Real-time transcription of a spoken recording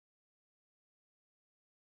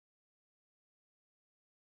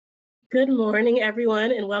Good morning,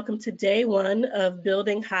 everyone, and welcome to day one of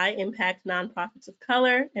Building High Impact Nonprofits of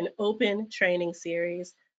Color, an open training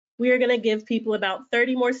series. We are going to give people about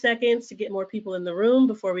 30 more seconds to get more people in the room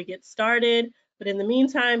before we get started. But in the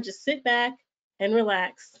meantime, just sit back and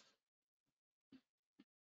relax.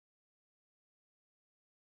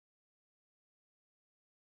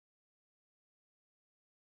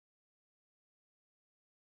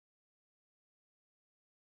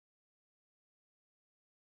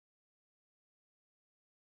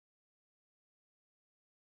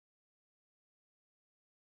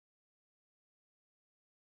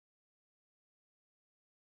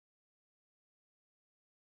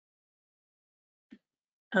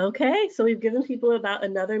 Okay, so we've given people about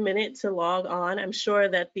another minute to log on. I'm sure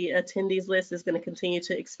that the attendees list is going to continue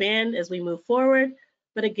to expand as we move forward.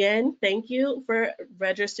 But again, thank you for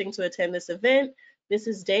registering to attend this event. This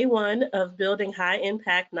is day one of Building High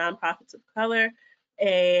Impact Nonprofits of Color,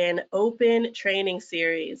 an open training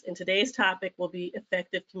series. And today's topic will be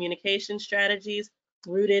effective communication strategies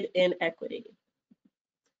rooted in equity.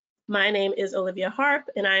 My name is Olivia Harp,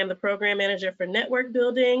 and I am the program manager for network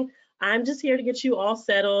building. I'm just here to get you all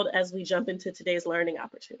settled as we jump into today's learning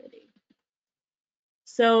opportunity.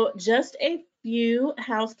 So just a few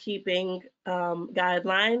housekeeping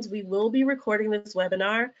guidelines. We will be recording this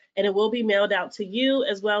webinar, and it will be mailed out to you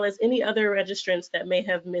as well as any other registrants that may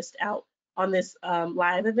have missed out on this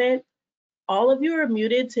live event. All of you are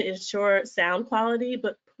muted to ensure sound quality,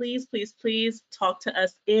 but please, please, please talk to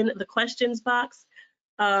us in the questions box.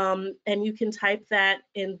 And you can type that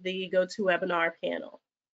in the GoToWebinar panel.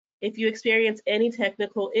 If you experience any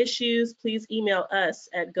technical issues, please email us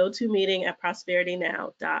at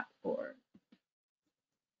gotomeeting@prosperitynow.org.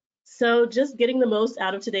 So just getting the most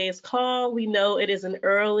out of today's call, we know it is an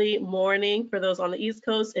early morning for those on the East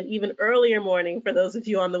Coast and even earlier morning for those of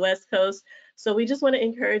you on the West Coast. So we just want to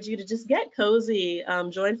encourage you to just get cozy,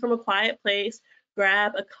 join from a quiet place,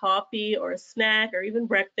 grab a coffee or a snack or even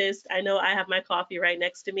breakfast. I know I have my coffee right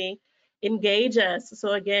next to me. Engage us.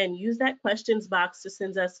 So again, use that questions box to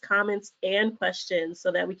send us comments and questions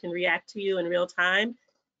so that we can react to you in real time.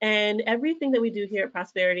 And everything that we do here at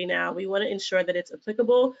Prosperity Now, we want to ensure that it's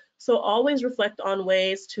applicable. So always reflect on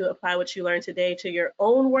ways to apply what you learned today to your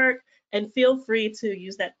own work, and feel free to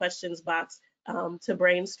use that questions box to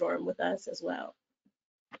brainstorm with us as well.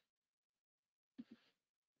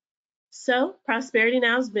 So Prosperity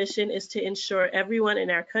Now's mission is to ensure everyone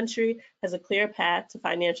in our country has a clear path to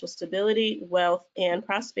financial stability, wealth, and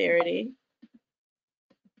prosperity.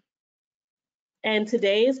 And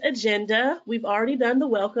today's agenda, we've already done the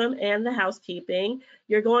welcome and the housekeeping.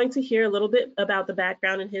 You're going to hear a little bit about the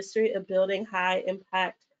background and history of building high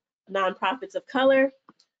impact nonprofits of color.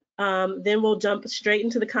 Then we'll jump straight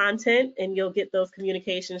into the content and you'll get those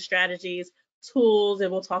communication strategies, tools,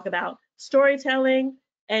 and we'll talk about storytelling.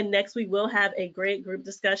 And next we will have a great group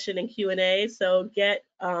discussion and Q&A. So get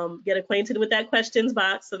acquainted with that questions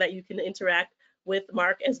box so that you can interact with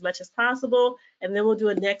Mark as much as possible. And then we'll do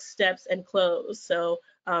a next steps and close. So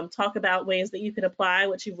talk about ways that you can apply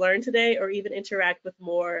what you've learned today or even interact with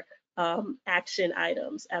more action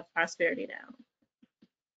items at Prosperity Now.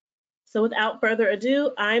 So without further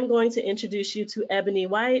ado, I'm going to introduce you to Ebony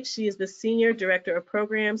White. She is the Senior Director of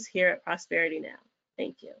Programs here at Prosperity Now.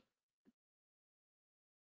 Thank you.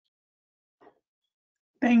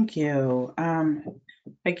 Thank you.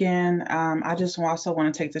 Again, I just also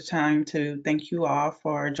want to take the time to thank you all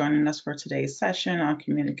for joining us for today's session on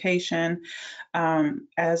communication.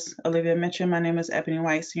 As Olivia mentioned, my name is Ebony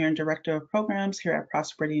White, Senior Director of Programs here at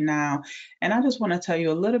Prosperity Now. And I just want to tell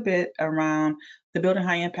you a little bit around the Building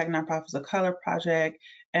High Impact Nonprofits of Color project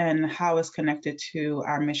and how it's connected to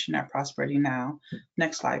our mission at Prosperity Now.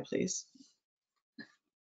 Next slide, please.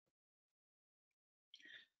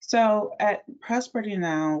 So at Prosperity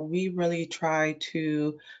Now, we really try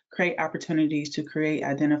to create opportunities to create,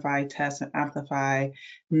 identify, test, and amplify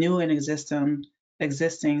new and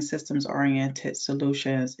existing systems-oriented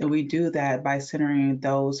solutions. And we do that by centering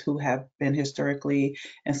those who have been historically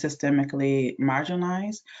and systemically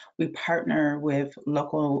marginalized. We partner with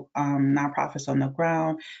local nonprofits on the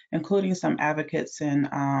ground, including some advocates and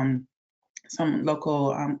some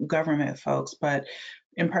local government folks, but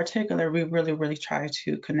in particular, we really try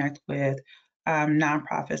to connect with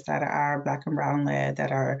nonprofits that are Black and Brown led,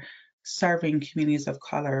 that are serving communities of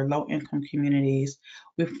color, low income communities.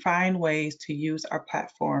 We find ways to use our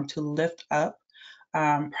platform to lift up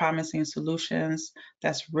promising solutions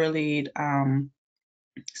that's really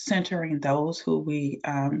centering those who we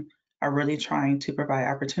are really trying to provide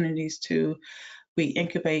opportunities to. We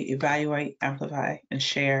incubate, evaluate, amplify, and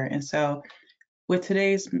share. And so With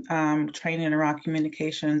today's training around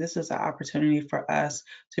communication, this is an opportunity for us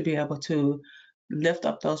to be able to lift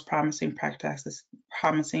up those practices,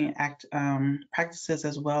 practices,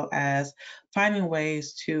 as well as finding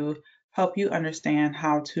ways to help you understand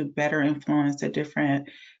how to better influence the different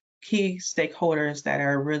key stakeholders that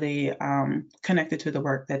are really connected to the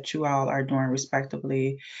work that you all are doing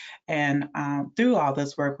respectively. And through all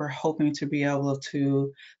this work, we're hoping to be able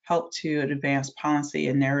to help to advance policy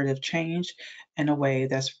and narrative change in a way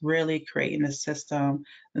that's really creating a system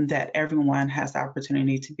that everyone has the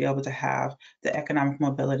opportunity to be able to have the economic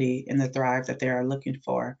mobility and the thrive that they are looking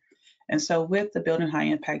for. And so with the Building High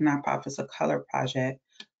Impact Nonprofits of Color project,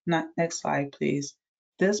 next slide, please.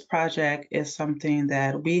 This project is something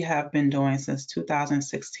that we have been doing since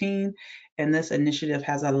 2016, and this initiative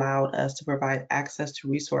has allowed us to provide access to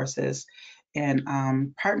resources and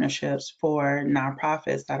partnerships for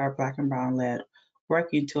nonprofits that are Black and Brown led,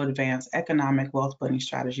 working to advance economic wealth building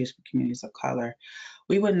strategies for communities of color.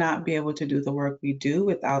 We would not be able to do the work we do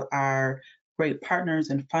without our great partners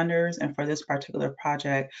and funders. And for this particular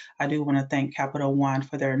project, I do want to thank Capital One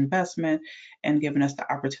for their investment and giving us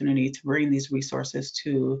the opportunity to bring these resources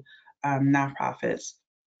to nonprofits.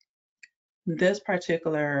 This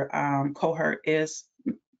particular cohort is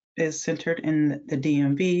centered in the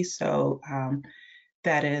DMV, so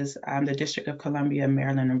that is the District of Columbia,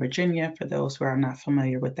 Maryland, and Virginia, for those who are not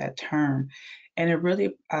familiar with that term. And it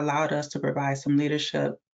really allowed us to provide some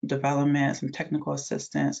leadership development, some technical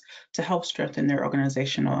assistance to help strengthen their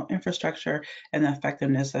organizational infrastructure and the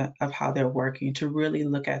effectiveness of how they're working, to really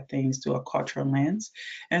look at things through a cultural lens,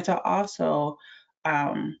 and to also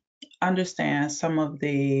understand some of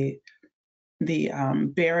the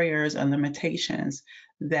barriers and limitations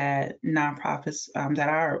that nonprofits that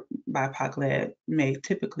are BIPOC led may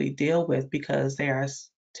typically deal with, because they are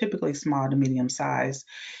typically small to medium sized.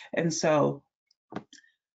 And so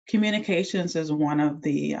communications is one of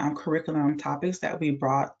the curriculum topics that we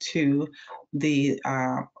brought to the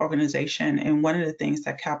organization. And one of the things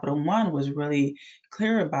that Capital One was really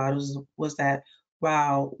clear about was that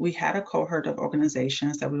while we had a cohort of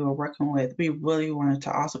organizations that we were working with, we really wanted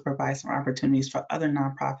to also provide some opportunities for other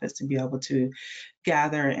nonprofits to be able to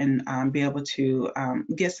gather and be able to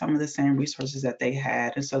get some of the same resources that they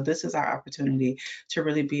had. And so this is our opportunity to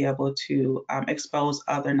really be able to expose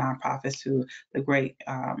other nonprofits to the great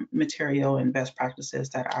material and best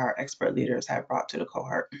practices that our expert leaders have brought to the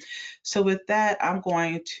cohort. So with that, I'm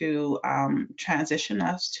going to transition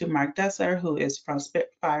us to Mark Dessler, who is from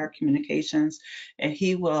Spitfire Communications, and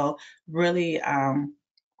he will really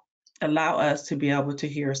allow us to be able to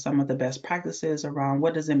hear some of the best practices around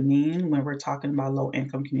what does it mean when we're talking about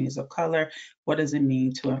low-income communities of color, what does it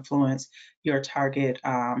mean to influence your target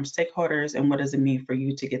stakeholders, and what does it mean for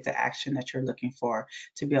you to get the action that you're looking for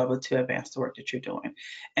to be able to advance the work that you're doing.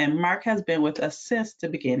 And Mark has been with us since the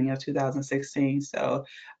beginning of 2016, so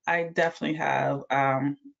I definitely have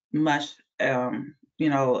much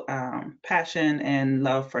passion and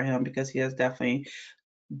love for him, because he has definitely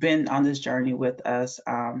been on this journey with us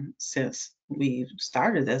since we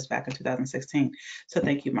started this back in 2016. So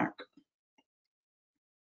thank you, Mark.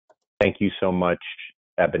 Thank you so much,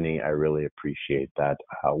 Ebony. I really appreciate that.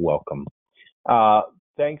 Welcome.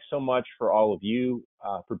 Thanks so much for all of you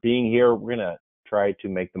for being here. We're going to try to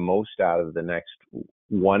make the most out of the next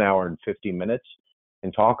 1 hour and 50 minutes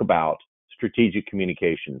and talk about strategic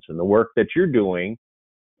communications and the work that you're doing.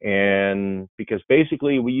 And because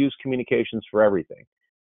basically we use communications for everything.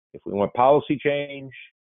 If we want policy change,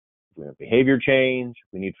 if we want behavior change,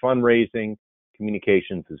 if we need fundraising,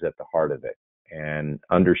 communications is at the heart of it. And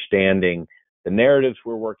understanding the narratives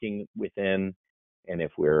we're working within, and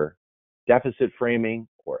if we're deficit framing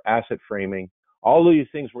or asset framing, all of these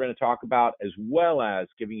things we're going to talk about, as well as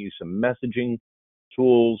giving you some messaging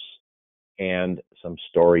tools and some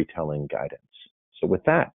storytelling guidance. So with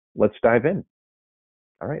that, let's dive in.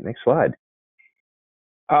 All right, next slide.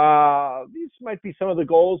 These might be some of the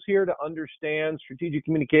goals here: to understand strategic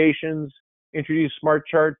communications, introduce smart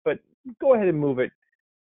chart, but go ahead and move it.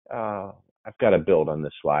 I've got to build on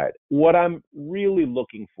this slide. What I'm really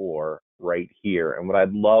looking for right here, and what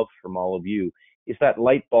I'd love from all of you, is that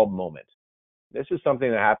light bulb moment. This is something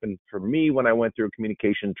that happened for me when I went through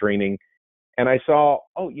communication training, and I saw,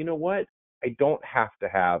 oh, you know what? I don't have to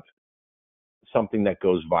have something that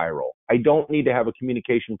goes viral. I don't need to have a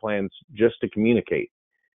communication plan just to communicate.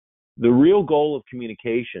 The real goal of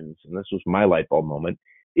communications, and this was my light bulb moment,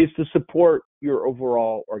 is to support your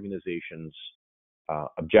overall organization's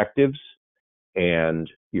objectives and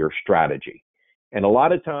your strategy. And a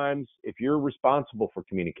lot of times, if you're responsible for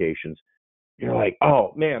communications, you're like,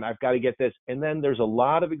 oh man, I've got to get this. And then there's a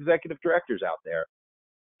lot of executive directors out there.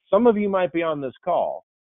 Some of you might be on this call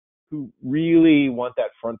who really want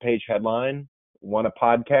that front page headline, want a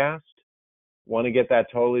podcast, want to get that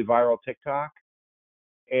totally viral TikTok.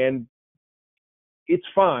 And it's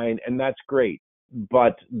fine, and that's great.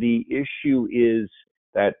 But the issue is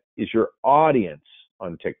your audience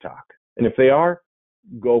on TikTok? And if they are,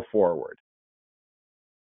 go forward.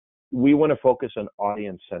 We want to focus on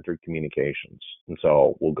audience-centered communications. And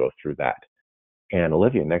so we'll go through that. And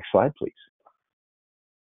Olivia, next slide, please.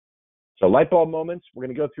 So light bulb moments, we're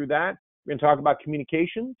going to go through that. We're going to talk about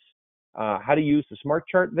communications, how to use the SMART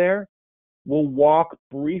chart there. We'll walk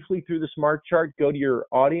briefly through the SMART chart, go to your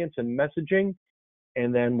audience and messaging,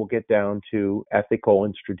 and then we'll get down to ethical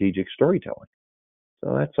and strategic storytelling.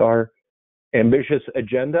 So that's our ambitious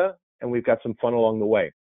agenda, and we've got some fun along the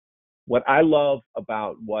way. What I love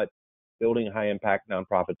about what Building High Impact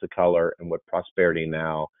Nonprofits of Color and what Prosperity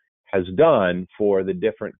Now has done for the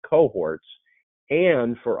different cohorts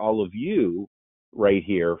and for all of you right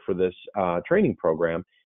here for this training program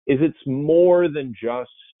is it's more than just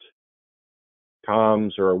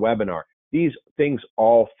comms or a webinar. These things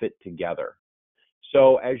all fit together.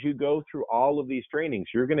 So as you go through all of these trainings,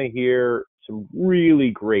 you're going to hear some really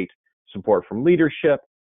great support from leadership,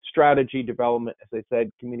 strategy development. As I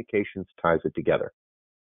said, communications ties it together.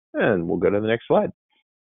 And we'll go to the next slide.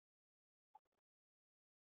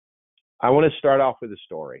 I want to start off with a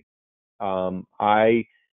story. I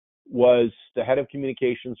was the head of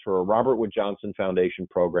communications for a Robert Wood Johnson Foundation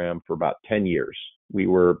program for about 10 years. We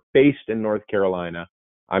were based in North Carolina.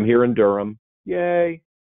 I'm here in Durham. Yay,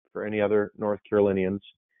 for any other North Carolinians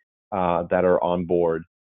that are on board.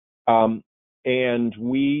 And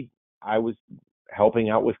I was helping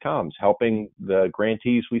out with comms, helping the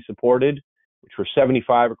grantees we supported, which were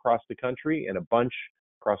 75 across the country and a bunch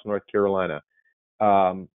across North Carolina.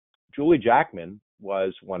 Julie Jackman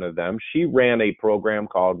was one of them. She ran a program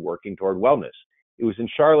called Working Toward Wellness. It was in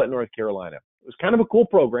Charlotte, North Carolina. It was kind of a cool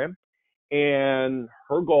program. And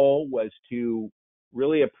her goal was to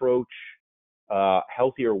really approach a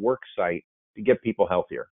healthier work site to get people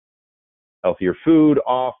healthier. Healthier food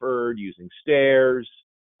offered, using stairs,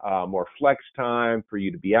 more flex time for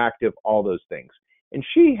you to be active, all those things. And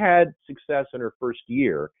she had success in her first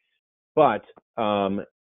year, but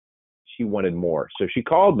she wanted more. So she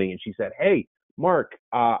called me and she said, hey, Mark,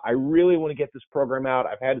 I really want to get this program out.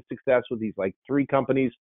 I've had success with these 3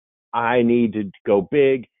 companies. I need to go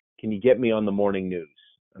big. Can you get me on the morning news?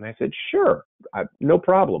 And I said, sure, no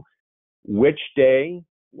problem. Which day,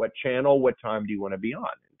 what channel, what time do you want to be on?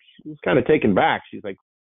 And she was kind of taken back. She's like,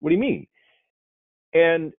 what do you mean?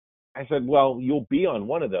 And I said, well, you'll be on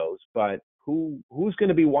one of those, but who's going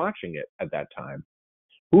to be watching it at that time?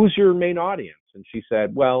 Who's your main audience? And she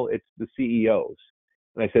said, well, it's the CEOs.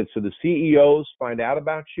 And I said, so the CEOs find out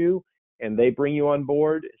about you and they bring you on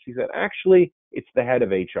board? She said, actually, it's the head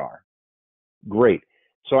of HR. Great.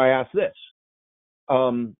 So I asked this,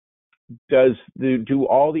 do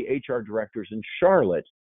all the HR directors in Charlotte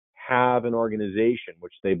have an organization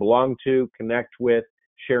which they belong to, connect with,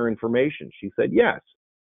 share information? She said, yes.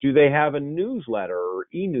 Do they have a newsletter or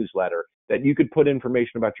e-newsletter that you could put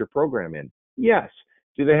information about your program in? Yes.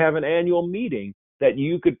 Do they have an annual meeting that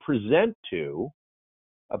you could present to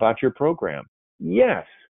about your program? Yes.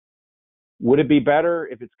 Would it be better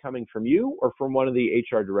if it's coming from you or from one of the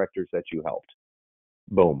HR directors that you helped?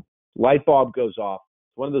 Boom. Light bulb goes off.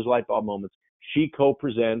 It's one of those light bulb moments. She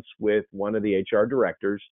co-presents with one of the HR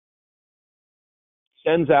directors,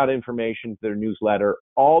 sends out information to their newsletter.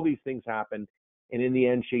 All these things happen. And in the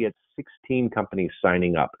end, she had 16 companies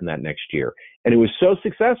signing up in that next year. And it was so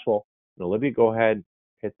successful. And Olivia, go ahead,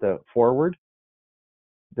 hit the forward.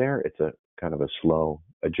 There, it's a kind of a slow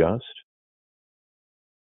adjust.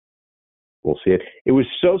 We'll see it. It was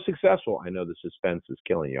so successful. I know the suspense is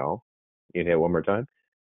killing y'all. You can hit it one more time.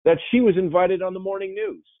 That she was invited on the morning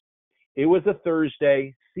news. It was a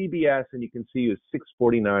Thursday, CBS, and you can see it was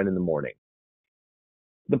 6:49 in the morning.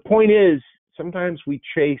 The point is, sometimes we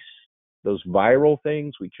chase those viral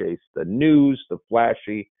things. We chase the news, the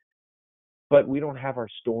flashy, but we don't have our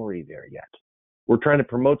story there yet. We're trying to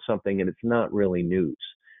promote something and it's not really news.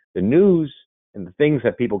 The news and the things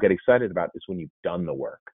that people get excited about is when you've done the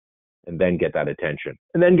work and then get that attention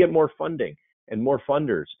and then get more funding and more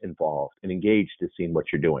funders involved and engaged to seeing what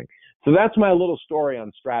you're doing. So that's my little story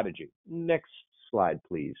on strategy. Next slide,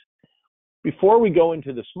 please. Before we go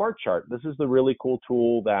into the SMART chart, this is the really cool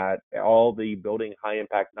tool that all the Building High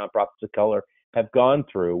Impact Nonprofits of Color have gone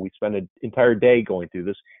through. We spent an entire day going through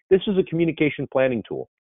this. This is a communication planning tool.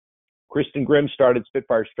 Kristen Grimm started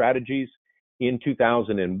Spitfire Strategies in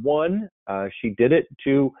 2001. She did it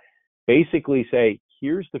to basically say,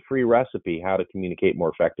 here's the free recipe how to communicate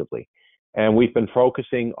more effectively. And we've been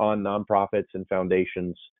focusing on nonprofits and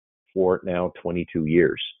foundations for now 22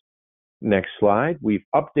 years. Next slide. We've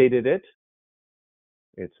updated it.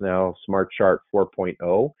 It's now Smart Chart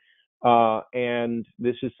 4.0. And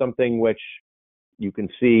this is something which you can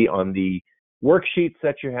see on the worksheets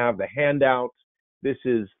that you have, the handouts. This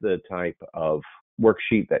is the type of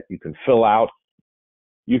worksheet that you can fill out.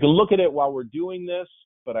 You can look at it while we're doing this,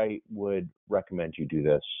 but I would recommend you do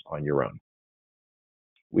this on your own.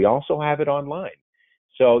 We also have it online.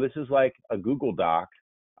 So this is like a Google Doc.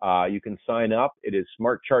 You can sign up. It is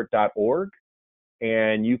smartchart.org,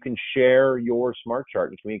 and you can share your smart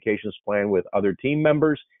chart and communications plan with other team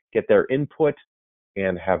members, get their input,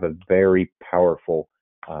 and have a very powerful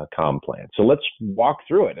comm plan. So let's walk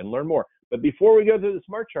through it and learn more. But before we go through the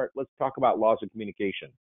smart chart, let's talk about laws of communication.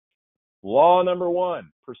 Law number one,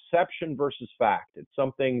 perception versus fact. It's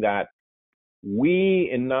something that we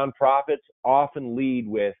in nonprofits often lead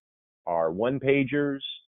with our one-pagers,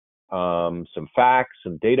 some facts,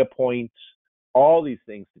 some data points, all these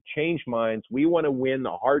things to change minds. We want to win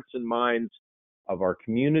the hearts and minds of our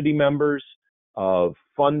community members, of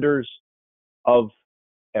funders, of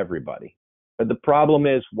everybody. But the problem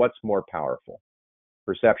is, what's more powerful,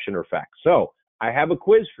 perception or fact? So I have a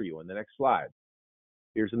quiz for you on the next slide.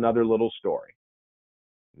 Here's another little story.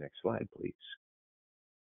 Next slide, please.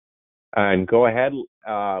 And go ahead.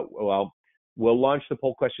 Well, we'll launch the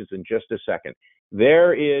poll questions in just a second.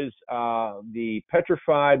 There is the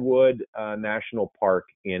Petrified Wood National Park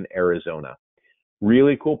in Arizona.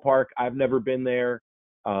 Really cool park. I've never been there.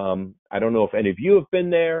 I don't know if any of you have been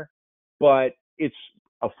there, but it's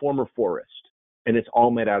a former forest, and it's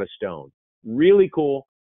all made out of stone. Really cool.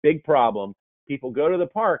 Big problem. People go to the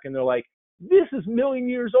park, and they're like, this is a million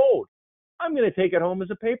years old. I'm going to take it home as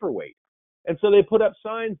a paperweight. And so they put up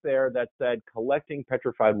signs there that said collecting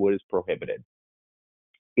petrified wood is prohibited.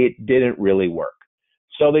 It didn't really work.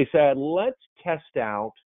 So they said, let's test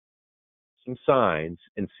out some signs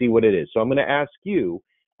and see what it is. So I'm going to ask you,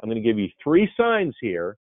 I'm going to give you 3 signs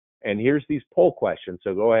here, and here's these poll questions.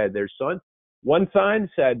 So go ahead. There's one sign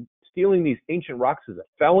said, stealing these ancient rocks is a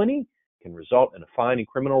felony, can result in a fine and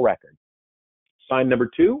criminal record. Sign number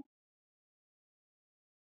 2,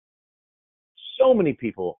 so many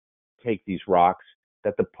people take these rocks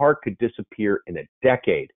that the park could disappear in a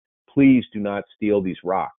decade. Please do not steal these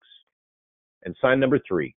rocks. And sign number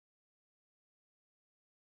 3,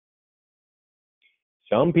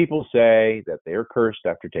 some people say that they're cursed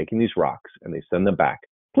after taking these rocks and they send them back.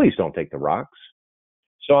 Please don't take the rocks.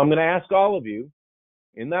 So I'm going to ask all of you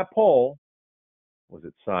in that poll, was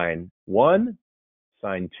it sign 1,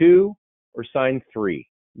 sign 2, or sign 3?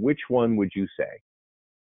 Which one would you say?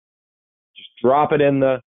 Just drop it in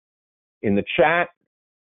the chat.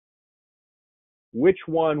 Which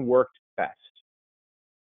one worked best?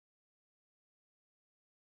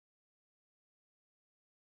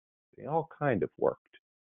 They all kind of worked,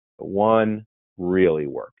 but one really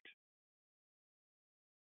worked.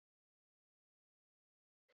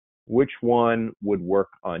 Which one would work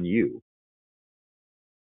on you?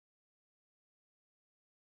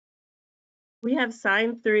 We have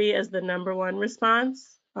sign 3 as the number 1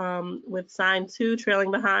 response, with sign 2 trailing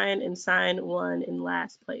behind and sign 1 in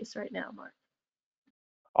last place right now, Mark.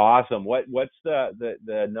 Awesome. What's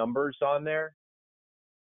the numbers on there?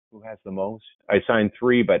 Who has the most? I signed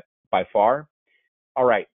 3, but by far. All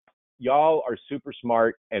right. Y'all are super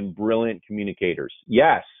smart and brilliant communicators.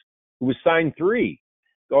 Yes, it was sign 3.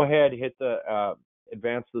 Go ahead, hit the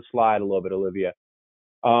advance the slide a little bit, Olivia.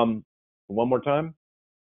 One more time.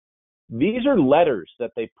 These are letters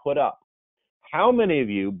that they put up. How many of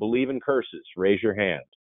you believe in curses? Raise your hand.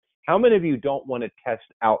 How many of you don't want to test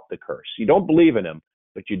out the curse? You don't believe in them,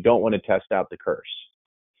 but you don't want to test out the curse.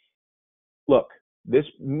 Look, this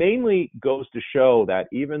mainly goes to show that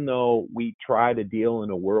even though we try to deal in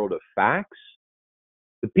a world of facts,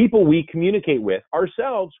 the people we communicate with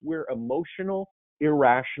ourselves, we're emotional,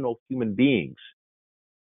 irrational human beings.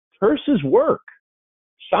 Curses work.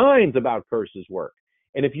 Signs about curses work.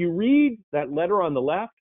 And if you read that letter on the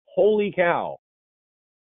left, holy cow,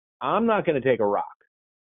 I'm not going to take a rock.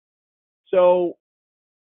 So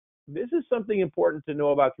this is something important to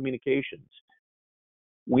know about communications.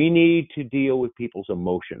 We need to deal with people's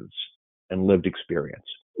emotions and lived experience.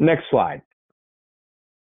 Next slide.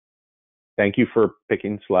 Thank you for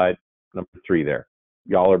picking slide number 3 there.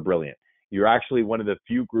 Y'all are brilliant. You're actually one of the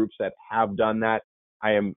few groups that have done that.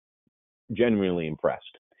 I am genuinely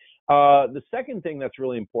impressed. The second thing that's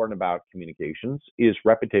really important about communications is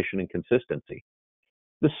repetition and consistency.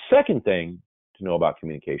 The second thing to know about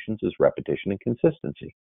communications is repetition and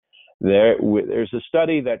consistency. There's a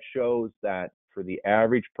study that shows that for the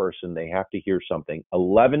average person, they have to hear something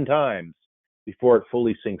 11 times before it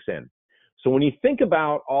fully sinks in. So when you think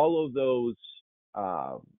about all of those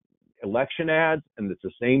election ads, and it's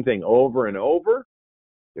the same thing over and over,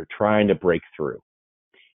 they're trying to break through.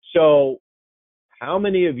 So how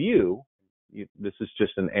many of you, this is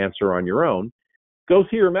just an answer on your own, go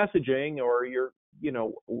through your messaging or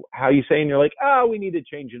how you say, and you're like, we need to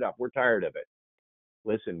change it up. We're tired of it.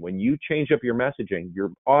 Listen, when you change up your messaging, your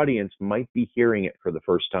audience might be hearing it for the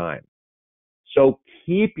first time. So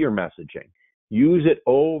keep your messaging. Use it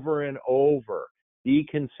over and over. Be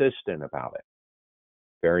consistent about it.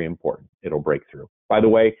 Very important. It'll break through. By the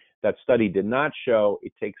way, that study did not show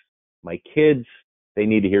it takes my kids, they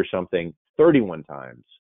need to hear something 31 times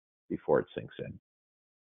before it sinks in,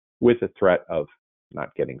 with the threat of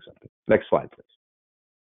not getting something. Next slide, please.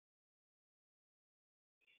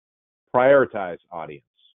 Prioritize audience.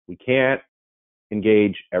 We can't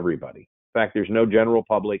engage everybody. In fact, there's no general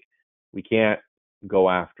public. We can't go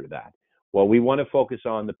after that. Well, we want to focus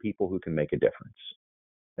on the people who can make a difference.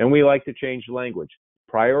 And we like to change the language.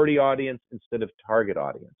 Priority audience instead of target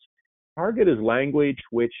audience. Target is language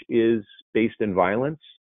which is based in violence.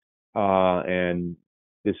 And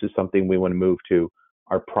this is something we want to move to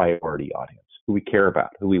our priority audience, who we care about,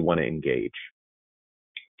 who we want to engage.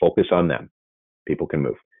 Focus on them. People can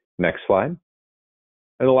move. Next slide.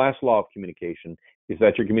 And the last law of communication is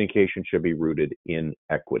that your communication should be rooted in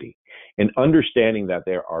equity, and understanding that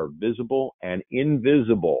there are visible and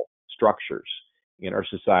invisible structures in our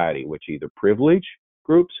society which either privilege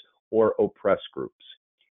groups or oppress groups.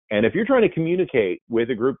 And if you're trying to communicate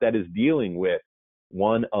with a group that is dealing with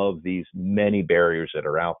one of these many barriers that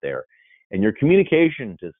are out there, and your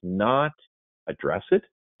communication does not address it,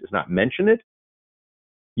 does not mention it,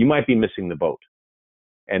 you might be missing the boat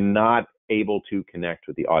and not able to connect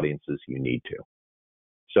with the audiences you need to.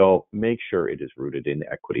 So make sure it is rooted in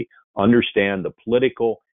equity. Understand the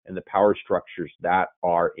political and the power structures that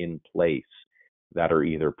are in place that are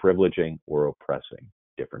either privileging or oppressing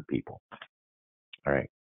different people. All right.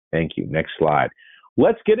 Thank you. Next slide.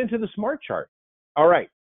 Let's get into the SMART chart. All right.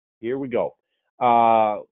 Here we go.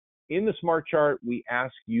 In the SMART chart, we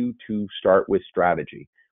ask you to start with strategy.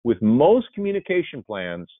 With most communication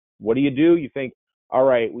plans, what do? You think, all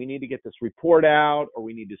right, we need to get this report out, or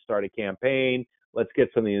we need to start a campaign. Let's get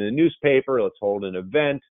something in the newspaper. Let's hold an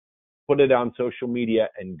event, put it on social media,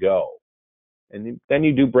 and go. And then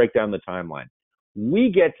you do break down the timeline. We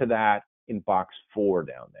get to that in box 4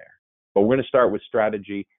 down there. But we're going to start with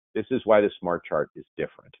strategy. This is why the SMART chart is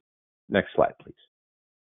different. Next slide, please.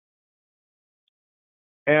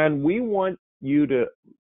 And we want you to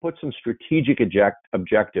put some strategic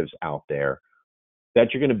objectives out there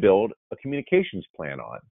that you're going to build a communications plan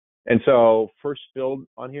on. And so first build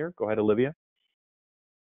on here. Go ahead, Olivia.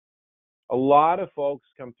 A lot of folks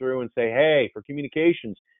come through and say, hey, for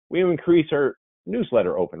communications, we increase our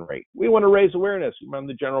newsletter open rate. We want to raise awareness among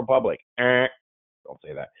the general public. Don't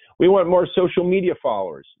say that. We want more social media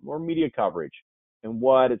followers, more media coverage. And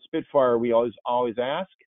what at Spitfire we always ask,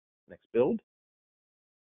 next build,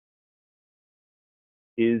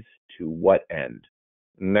 is to what end?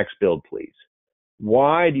 Next build, please.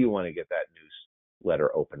 Why do you want to get that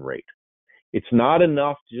newsletter open rate? It's not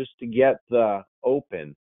enough just to get the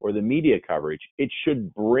open or the media coverage. It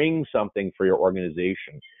should bring something for your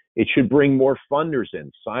organization. It should bring more funders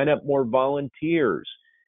in, sign up more volunteers.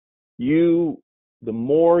 The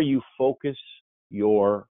more you focus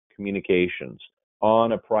your communications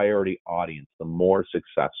on a priority audience, the more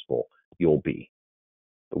successful you'll be.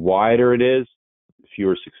 The wider it is, the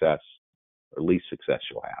fewer success or least success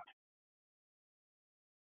you'll have.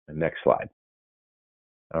 And next slide.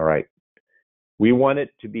 All right. We want it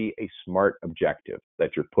to be a SMART objective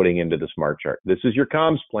that you're putting into the SMART chart. This is your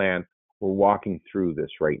comms plan. We're walking through this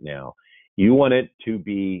right now. You want it to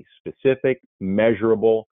be specific,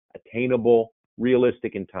 measurable, attainable,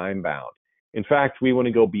 realistic, and time-bound. In fact, we want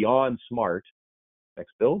to go beyond SMART,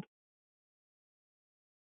 next build,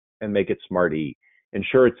 and make it SMART-E.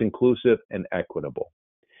 Ensure it's inclusive and equitable.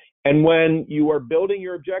 And when you are building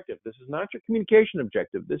your objective, this is not your communication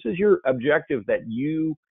objective. This is your objective that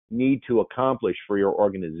you need to accomplish for your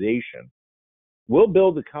organization. We'll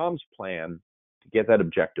build a comms plan to get that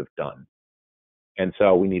objective done. And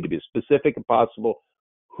so we need to be as specific as possible.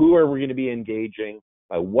 Who are we going to be engaging?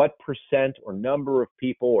 By what percent or number of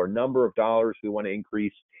people or number of dollars we want to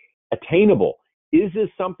increase? Attainable. Is this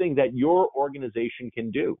something that your organization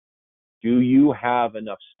can do? Do you have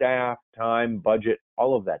enough staff, time, budget,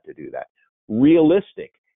 all of that to do that?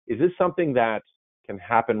 Realistic. Is this something that can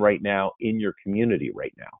happen right now in your community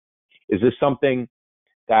right now? Is this something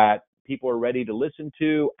that people are ready to listen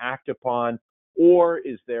to, act upon, or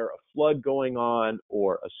is there a flood going on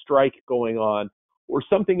or a strike going on or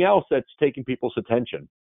something else that's taking people's attention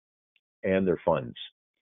and their funds?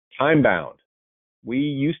 Time bound. We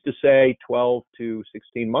used to say 12 to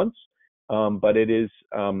 16 months, but it is,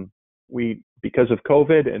 because of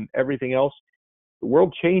COVID and everything else, the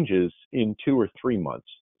world changes in 2 or 3 months.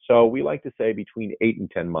 So we like to say between 8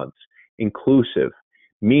 and 10 months, inclusive,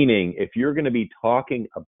 meaning if you're going to be talking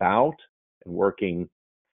about and working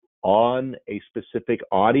on a specific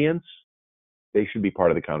audience, they should be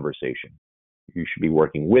part of the conversation. You should be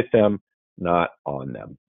working with them, not on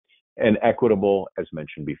them. And equitable, as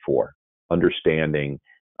mentioned before, understanding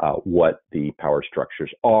what the power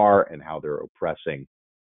structures are and how they're oppressing,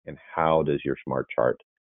 and how does your smart chart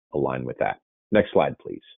align with that. Next slide,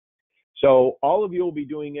 please. So all of you will be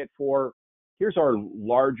doing it for, here's our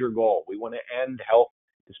larger goal. We want to end health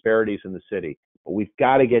disparities in the city, but we've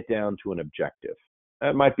got to get down to an objective.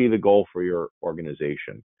 That might be the goal for your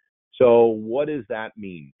organization. So what does that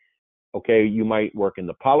mean? Okay, you might work in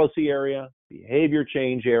the policy area, behavior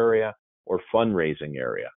change area, or fundraising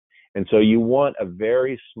area. And so you want a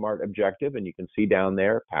very smart objective, and you can see down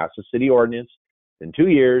there, pass a city ordinance in 2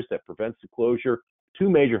 years that prevents the closure of 2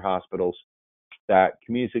 major hospitals that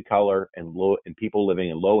communities of color and people living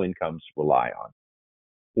in low incomes rely on,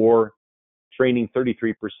 or training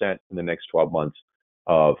 33% in the next 12 months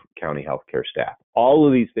of county healthcare staff. All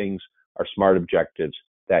of these things are smart objectives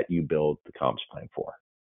that you build the comps plan for.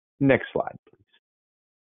 Next slide, please.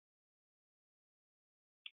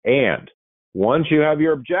 And once you have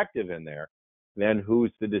your objective in there, then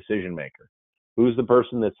who's the decision maker? Who's the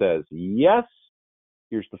person that says, yes,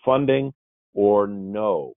 here's the funding, or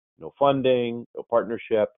no, no funding, no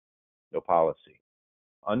partnership, no policy?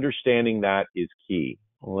 Understanding that is key.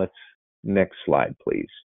 Next slide, please.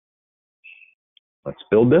 Let's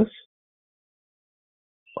build this.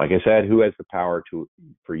 Like I said, who has the power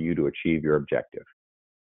for you to achieve your objective?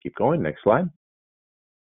 Keep going, next slide.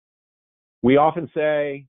 We often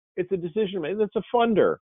say, it's a decision maker, it's a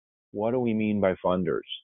funder. What do we mean by funders?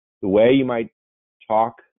 The way you might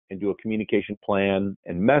talk and do a communication plan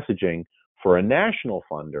and messaging for a national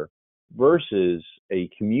funder versus a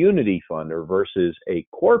community funder versus a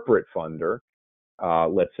corporate funder,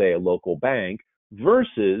 let's say a local bank,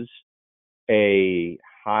 versus a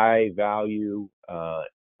high value,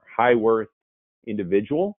 high worth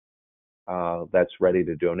individual that's ready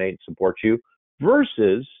to donate and support you,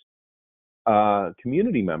 versus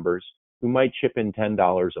community members who might chip in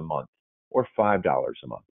 $10 a month or $5 a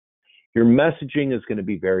month. Your messaging is going to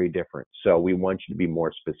be very different. So we want you to be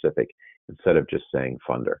more specific instead of just saying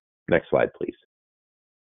funder. Next slide, please.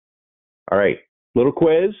 All right, little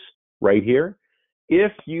quiz right here.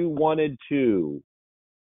 If you wanted to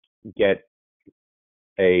get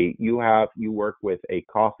you work with a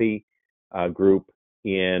coffee group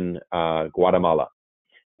in Guatemala,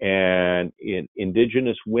 and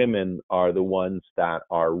indigenous women are the ones that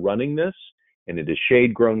are running this, and it is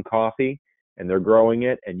shade-grown coffee, and they're growing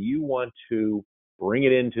it, and you want to bring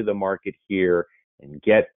it into the market here and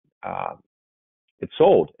get it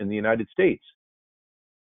sold in the United States.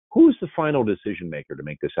 Who's the final decision maker to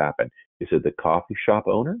make this happen? Is it the coffee shop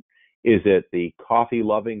owner? Is it the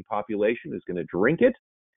coffee-loving population who's going to drink it?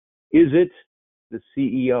 Is it the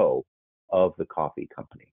CEO of the coffee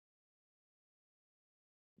company?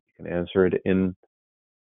 You can answer it in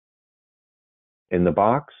the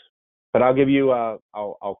box, but I'll give you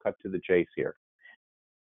I'll cut to the chase here.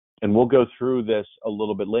 And we'll go through this a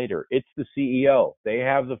little bit later. It's the CEO. They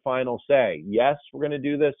have the final say. Yes, we're going to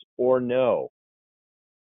do this, or no.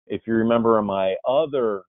 If you remember my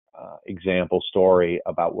other example story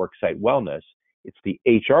about worksite wellness, it's the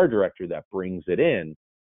HR director that brings it in,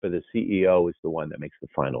 but the CEO is the one that makes the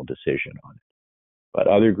final decision on it. But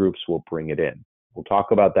other groups will bring it in. We'll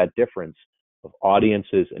talk about that difference of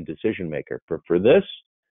audiences and decision maker. But for this,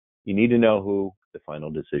 you need to know who the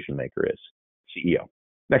final decision maker is, CEO.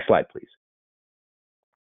 Next slide, please.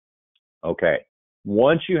 Okay,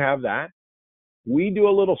 once you have that, we do a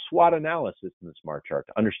little SWOT analysis in the SMART chart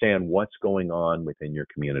to understand what's going on within your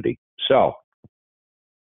community. So,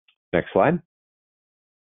 next slide.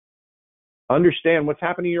 Understand what's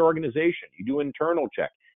happening in your organization. You do internal check.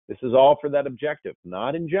 This is all for that objective,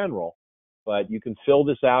 not in general, but you can fill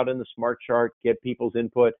this out in the SMART chart, get people's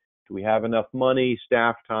input. Do we have enough money,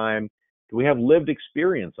 staff time? Do we have lived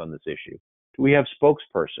experience on this issue? Do we have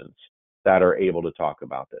spokespersons that are able to talk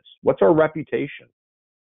about this? What's our reputation?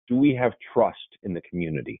 Do we have trust in the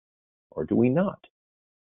community, or do we not?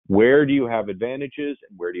 Where do you have advantages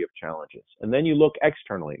and where do you have challenges? And then you look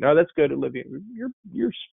externally. Now that's good, Olivia.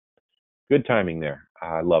 You're good timing there.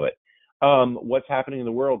 I love it. What's happening in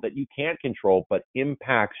the world that you can't control but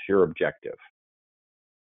impacts your objective?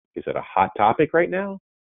 Is it a hot topic right now,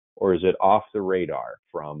 or is it off the radar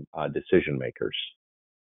from decision makers?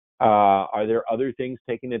 Are there other things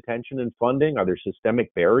taking attention and funding? Are there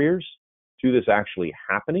systemic barriers to this actually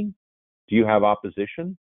happening? Do you have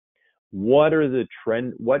opposition?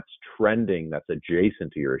 What's trending that's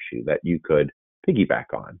adjacent to your issue that you could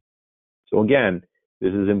piggyback on? So again,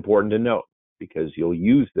 this is important to note because you'll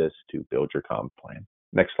use this to build your comp plan.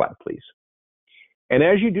 Next slide, please. And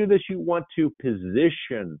as you do this, you want to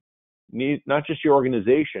position not just your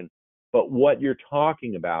organization, but what you're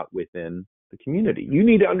talking about within the community. You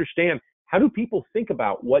need to understand, how do people think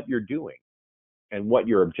about what you're doing and what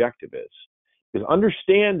your objective is? Because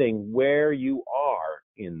understanding where you are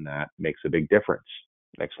in that makes a big difference.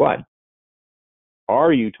 Next slide.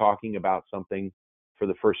 Are you talking about something for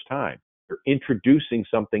the first time? You're introducing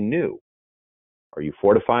something new. Are you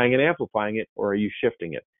fortifying and amplifying it, or are you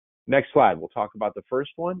shifting it? Next slide. We'll talk about the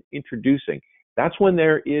first one, introducing. That's when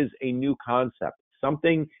there is a new concept,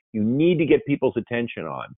 something you need to get people's attention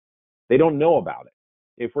on. They don't know about it.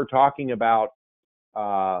 If we're talking about,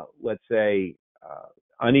 let's say,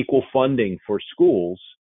 unequal funding for schools,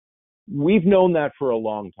 we've known that for a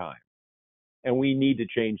long time. And we need to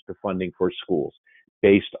change the funding for schools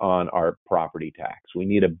based on our property tax.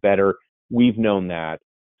 We've known that.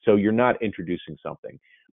 So you're not introducing something.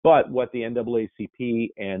 But what the NAACP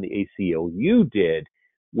and the ACLU did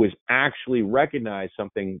was actually recognize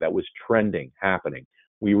something that was trending, happening.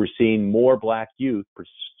 We were seeing more Black youth,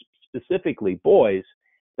 specifically boys,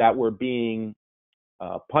 that were being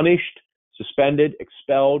punished, suspended,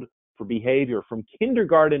 expelled for behavior from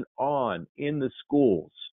kindergarten on in the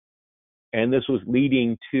schools. And this was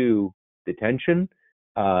leading to detention,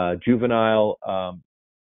 juvenile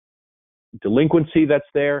delinquency that's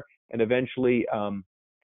there, and eventually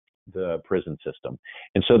the prison system.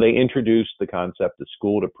 And so they introduced the concept of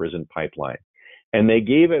school to prison pipeline. And they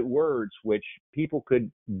gave it words which people could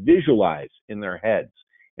visualize in their heads.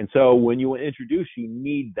 And so when you introduce, you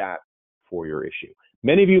need that for your issue.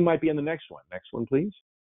 Many of you might be on the next one. Next one, please.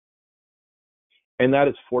 And that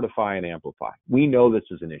is fortify and amplify. We know this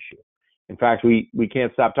is an issue. In fact, we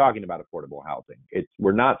can't stop talking about affordable housing.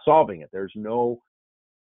 We're not solving it. There's no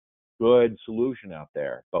good solution out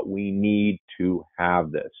there, but we need to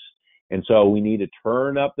have this. And so we need to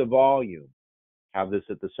turn up the volume, have this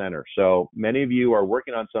at the center. So many of you are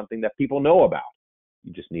working on something that people know about.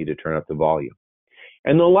 You just need to turn up the volume.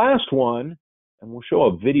 And the last one, and we'll show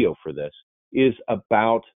a video for this, is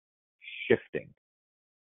about shifting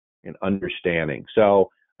and understanding. So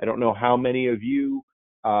I don't know how many of you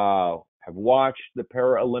have watched the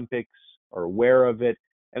Paralympics or aware of it,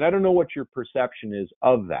 and I don't know what your perception is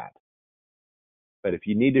of that. But if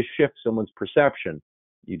you need to shift someone's perception,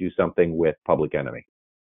 you do something with Public Enemy.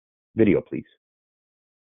 Video, please.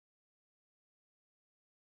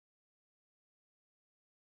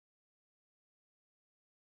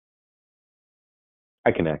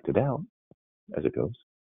 I can act it out as it goes.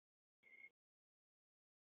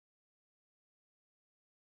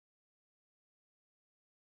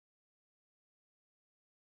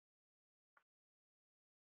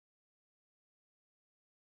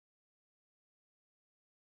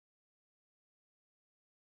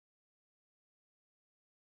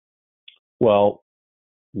 Well,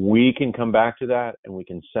 we can come back to that and we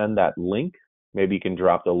can send that link. Maybe you can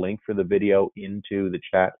drop the link for the video into the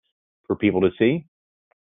chat for people to see.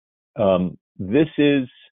 This is,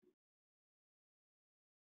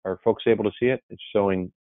 are folks able to see it? It's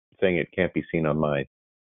showing, saying it can't be seen on my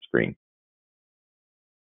screen.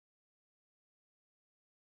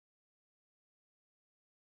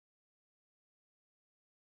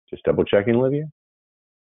 Just double checking, Olivia.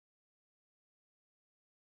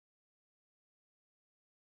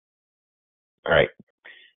 All right.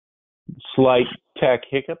 Slight tech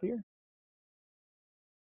hiccup here.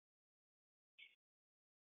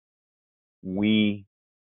 We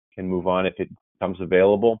can move on if it becomes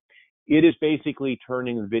available. It is basically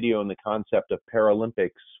turning the video in the concept of Paralympics,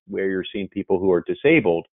 where you're seeing people who are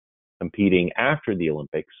disabled competing after the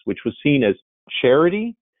Olympics, which was seen as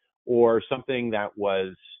charity or something that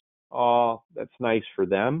was, oh, that's nice for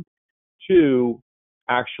them, to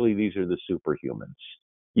actually these are the superhumans.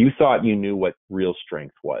 You thought you knew what real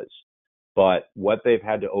strength was, but what they've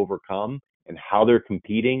had to overcome and how they're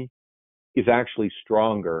competing is actually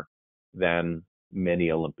stronger than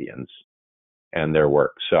many Olympians and their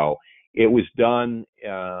work. So it was done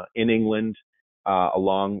in England.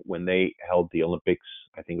 along when they held the Olympics,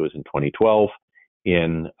 I think it was in 2012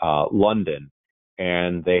 in London.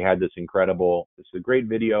 And they had this it's a great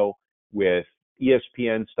video with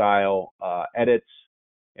ESPN style edits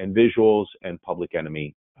and visuals and Public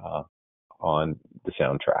Enemy on the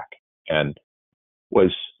soundtrack, and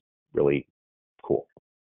was really cool.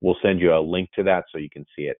 We'll send you a link to that so you can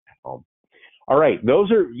see it at home. All right,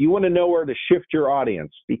 you want to know where to shift your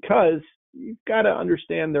audience, because you've got to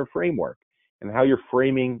understand their framework and how you're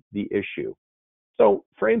framing the issue. So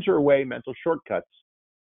frames are mental shortcuts.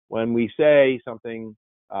 When we say something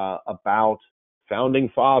about founding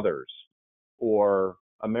fathers or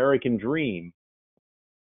American dream,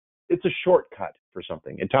 it's a shortcut for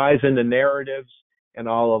something. It ties into narratives and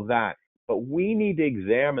all of that. But we need to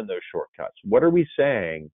examine those shortcuts. What are we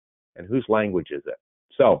saying, and whose language is it?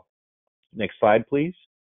 So, next slide, please.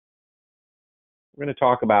 We're going to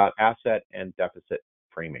talk about asset and deficit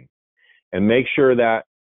framing, and make sure that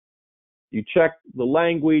you check the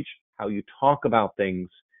language, how you talk about things,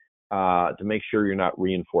 to make sure you're not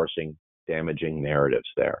reinforcing damaging narratives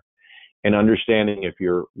there. And understanding if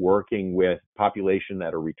you're working with population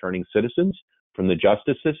that are returning citizens from the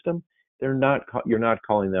justice system, you're not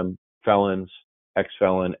calling them felons,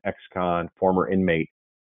 ex-felon, ex-con, former inmate.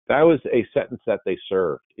 That was a sentence that they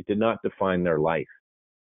served. It did not define their life.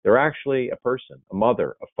 They're actually a person, a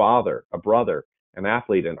mother, a father, a brother, an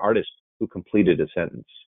athlete, an artist who completed a sentence.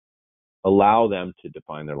 Allow them to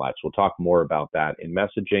define their lives. We'll talk more about that in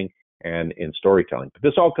messaging and in storytelling. But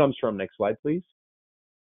this all comes from, next slide, please.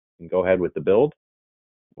 And go ahead with the build.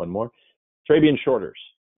 One more. Trabian Shorters,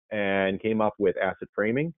 and came up with asset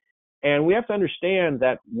framing. And we have to understand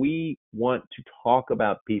that we want to talk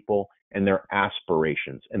about people and their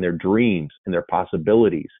aspirations and their dreams and their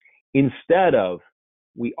possibilities. Instead of,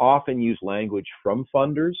 we often use language from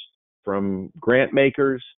funders, from grant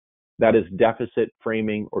makers, that is deficit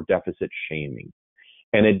framing or deficit shaming.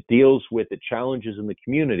 And it deals with the challenges in the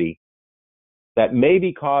community that may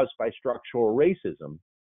be caused by structural racism,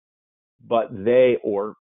 but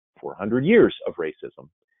or 400 years of racism,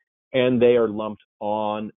 and they are lumped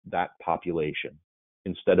on that population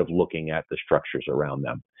instead of looking at the structures around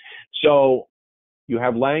them. So you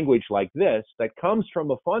have language like this that comes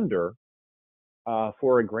from a funder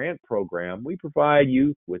for a grant program. We provide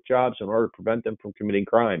youth with jobs in order to prevent them from committing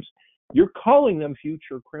crimes. You're calling them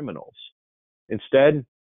future criminals. Instead,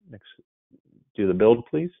 next, do the build,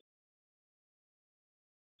 please.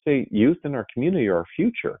 Say, youth in our community are our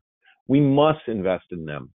future. We must invest in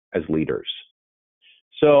them as leaders.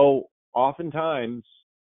 So oftentimes,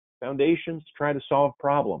 foundations try to solve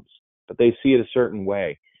problems, but they see it a certain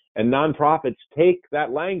way. And nonprofits take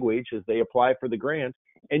that language as they apply for the grant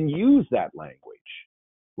and use that language.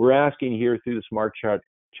 We're asking here through the Smart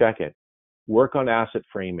Check It, work on asset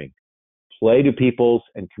framing, play to people's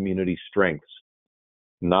and community strengths,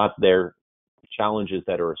 not their challenges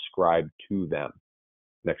that are ascribed to them.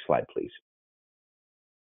 Next slide, please.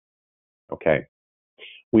 Okay.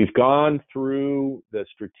 We've gone through the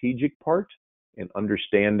strategic part in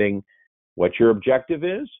understanding what your objective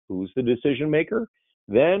is, who's the decision maker.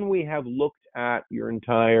 Then we have looked at your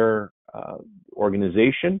entire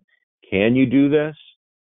organization. Can you do this?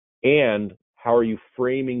 And how are you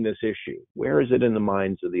framing this issue? Where is it in the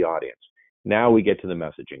minds of the audience? Now we get to the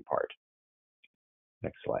messaging part.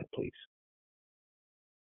 Next slide, please.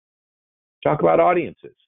 Talk about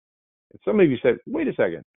audiences. And some of you said, wait a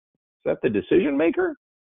second, is that the decision maker?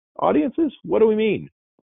 Audiences? What do we mean?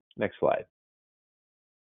 Next slide.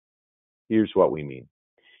 Here's what we mean.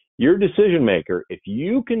 Your decision maker, if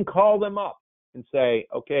you can call them up and say,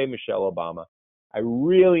 okay, Michelle Obama, I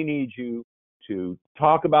really need you to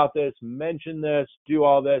talk about this, mention this, do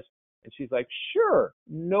all this. And she's like, sure,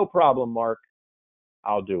 no problem, Mark,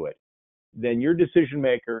 I'll do it. Then your decision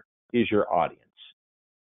maker is your audience.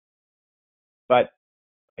 But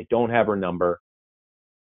I don't have her number,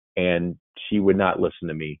 and she would not listen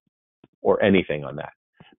to me or anything on that.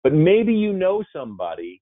 But maybe you know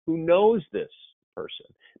somebody who knows this person.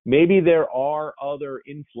 Maybe there are other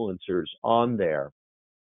influencers on there.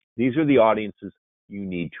 These are the audiences you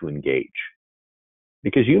need to engage,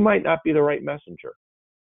 because you might not be the right messenger.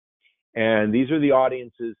 And these are the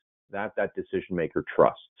audiences that that decision maker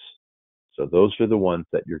trusts. So those are the ones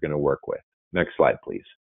that you're going to work with. Next slide, please.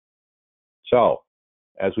 So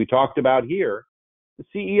as we talked about here, the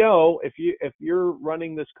CEO, if you're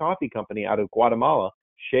running this coffee company out of Guatemala,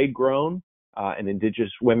 shade grown, and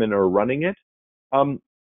indigenous women are running it,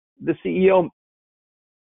 the CEO,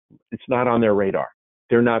 it's not on their radar.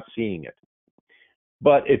 They're not seeing it.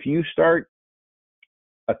 But if you start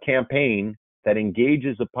a campaign that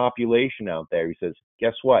engages a population out there, he says,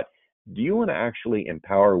 guess what? Do you want to actually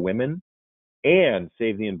empower women and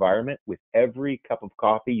save the environment with every cup of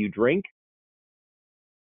coffee you drink?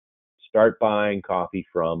 Start buying coffee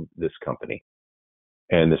from this company.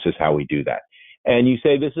 And this is how we do that. And you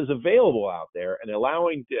say this is available out there, and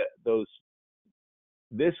allowing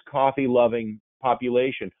this coffee-loving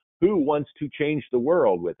population who wants to change the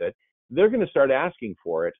world with it, they're going to start asking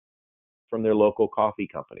for it from their local coffee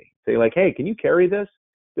company. Say like, hey, can you carry this?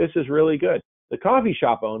 This is really good. The coffee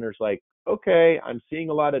shop owner's like, okay, I'm seeing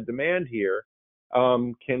a lot of demand here.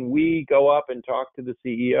 Can we go up and talk to the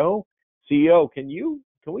CEO? CEO,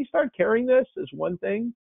 can we start carrying this as one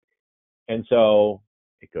thing? And so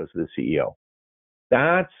it goes to the CEO.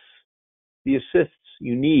 That's the assists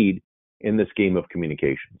you need in this game of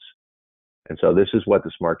communications. And so this is what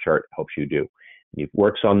the Smart Chart helps you do. It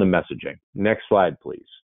works on the messaging. Next slide, please.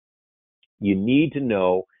 You need to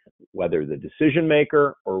know whether the decision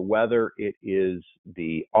maker or whether it is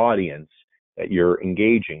the audience that you're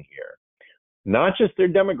engaging here. Not just their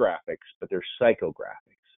demographics, but their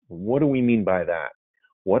psychographics. What do we mean by that?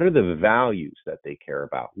 What are the values that they care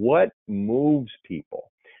about? What moves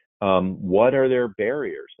people? What are their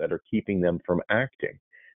barriers that are keeping them from acting?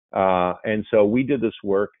 And so we did this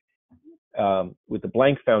work with the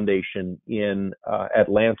Blank Foundation in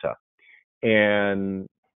Atlanta. And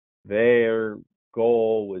their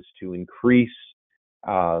goal was to increase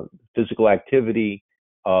physical activity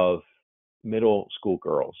of middle school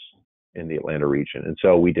girls in the Atlanta region. And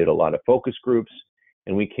so we did a lot of focus groups,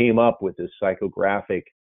 and we came up with this psychographic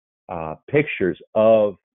pictures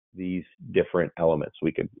of these different elements.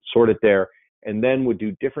 We could sort it there, and then would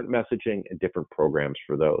do different messaging and different programs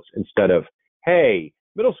for those. Instead of, hey,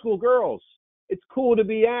 middle school girls, it's cool to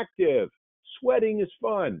be active. Sweating is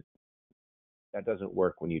fun. That doesn't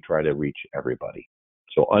work when you try to reach everybody.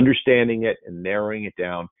 So understanding it and narrowing it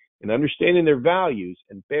down and understanding their values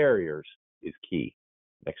and barriers is key.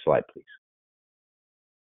 Next slide, please.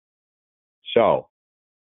 So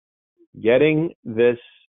getting this,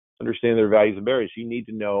 understanding their values and barriers, you need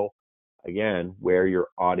to know, again, where your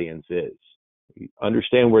audience is. You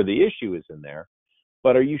understand where the issue is in there,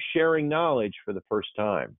 but are you sharing knowledge for the first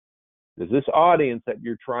time? Does this audience that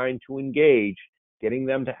you're trying to engage, getting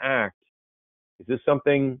them to act, is this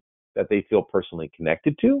something that they feel personally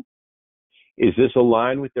connected to? Is this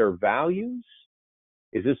aligned with their values?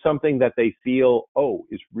 Is this something that they feel, oh,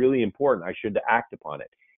 is really important, I should act upon it?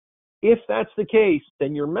 If that's the case,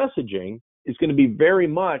 then your messaging is going to be very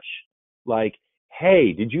much like,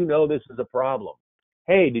 hey, did you know this is a problem?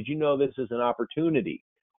 Hey, did you know this is an opportunity?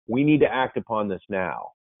 We need to act upon this now.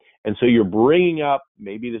 And so you're bringing up,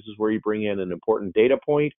 maybe this is where you bring in an important data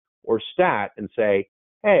point or stat and say,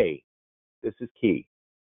 hey, this is key.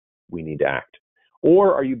 We need to act.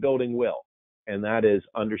 Or are you building will? And that is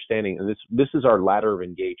understanding, and this is our ladder of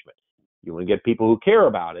engagement. You want to get people who care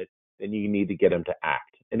about it, then you need to get them to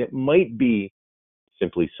act. And it might be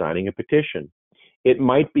simply signing a petition. It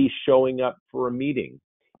might be showing up for a meeting.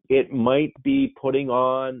 It might be putting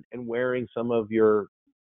on and wearing some of your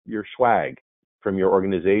swag from your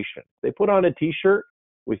organization. They put on a t-shirt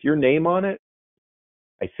with your name on it.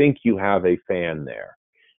 I think you have a fan there.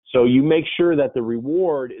 So you make sure that the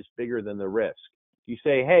reward is bigger than the risk. You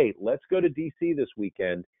say, hey, let's go to DC this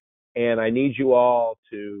weekend, and I need you all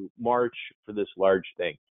to march for this large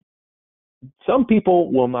thing. Some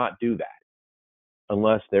people will not do that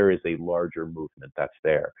unless there is a larger movement that's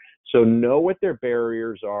there. So know what their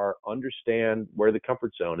barriers are, understand where the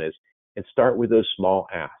comfort zone is, and start with those small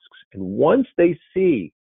asks. And once they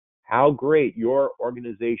see how great your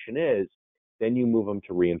organization is, then you move them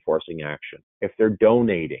to reinforcing action. If they're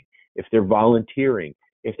donating, if they're volunteering,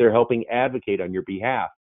 if they're helping advocate on your behalf,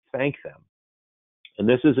 thank them. And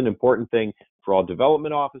this is an important thing for all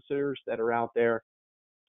development officers that are out there.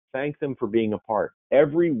 Thank them for being a part.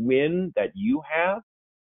 Every win that you have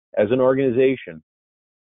as an organization,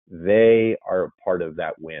 they are a part of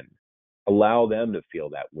that win. Allow them to feel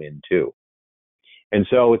that win too. And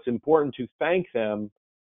so it's important to thank them,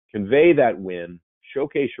 convey that win,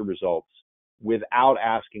 showcase your results without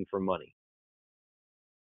asking for money.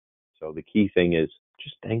 So the key thing is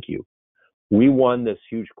just thank you. We won this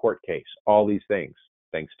huge court case, all these things,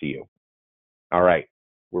 thanks to you. All right,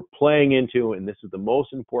 we're playing into, and this is the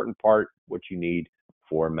most important part, what you need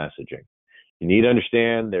for messaging. You need to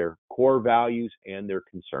understand their core values and their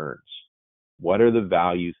concerns. What are the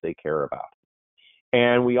values they care about?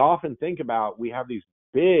 And we often think about, we have these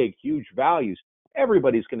big, huge values.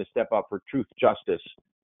 Everybody's going to step up for truth, justice,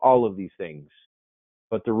 all of these things.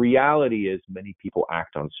 But the reality is many people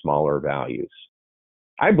act on smaller values.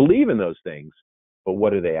 I believe in those things, but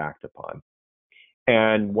what do they act upon?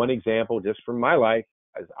 And one example just from my life,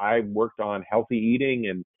 as I worked on healthy eating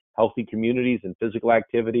and healthy communities and physical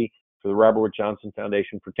activity for the Robert Wood Johnson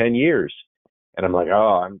Foundation for 10 years. And I'm like,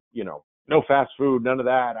 oh, no fast food, none of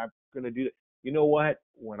that. I'm going to do that. You know what?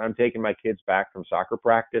 When I'm taking my kids back from soccer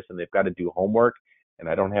practice and they've got to do homework and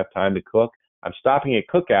I don't have time to cook, I'm stopping at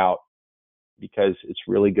Cookout because it's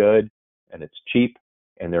really good and it's cheap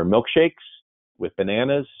and they're milkshakes with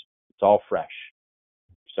bananas. It's all fresh.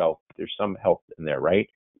 So there's some health in there, right?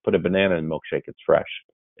 Put a banana in a milkshake, it's fresh.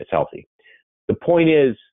 It's healthy. The point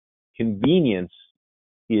is, convenience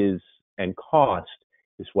and cost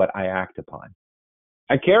is what I act upon.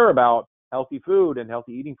 I care about healthy food and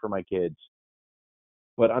healthy eating for my kids,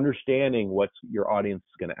 but understanding what your audience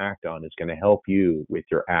is going to act on is going to help you with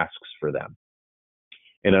your asks for them.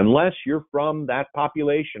 And unless you're from that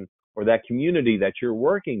population or that community that you're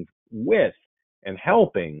working with and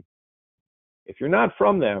helping, if you're not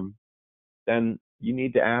from them, then you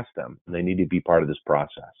need to ask them, and they need to be part of this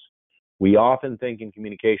process. We often think in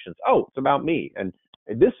communications, oh, it's about me, and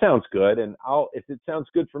this sounds good, and if it sounds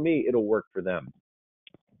good for me, it'll work for them.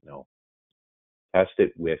 No. Test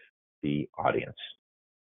it with the audience.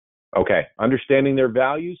 Okay, understanding their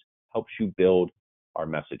values helps you build our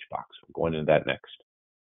message box. We're going into that next.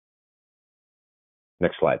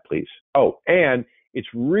 Next slide, please. Oh, and it's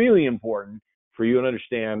really important for you to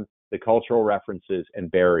understand the cultural references and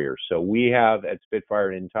barriers. So we have at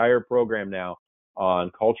Spitfire an entire program now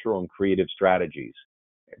on cultural and creative strategies,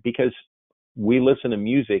 because we listen to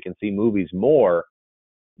music and see movies more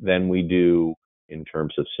than we do in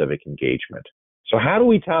terms of civic engagement. So how do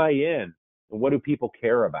we tie in, and what do people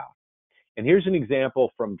care about? And here's an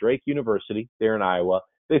example from Drake University there in Iowa.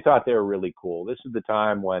 They thought they were really cool. This is the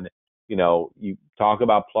time when, you talk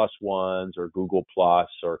about +1s or Google Plus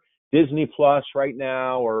or Disney Plus right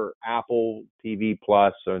now, or Apple TV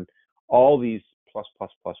Plus, and all these plus.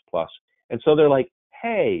 And so they're like,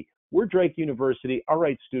 hey, we're Drake University. All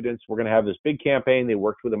right, students, we're going to have this big campaign. They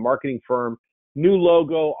worked with a marketing firm, new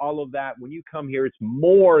logo, all of that. When you come here, it's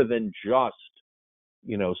more than just,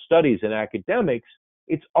 studies and academics.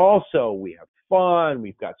 It's also, we have fun,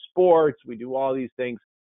 we've got sports, we do all these things.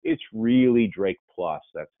 It's really Drake Plus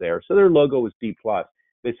that's there. So their logo was D+.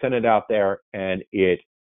 They sent it out there and it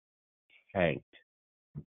tanked.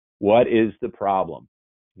 What is the problem?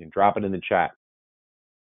 You can drop it in the chat.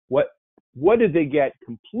 What did they get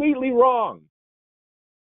completely wrong?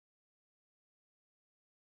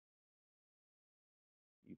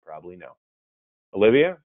 You probably know.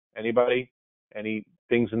 Olivia, anybody? Any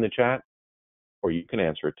things in the chat? Or you can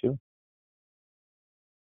answer it too.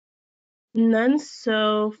 None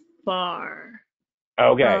so far.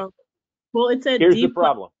 Okay. Well, it said Here's D+ the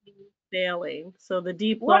problem. failing. So the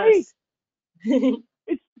D+. Right.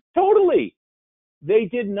 It's totally. They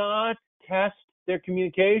did not test their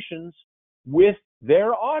communications with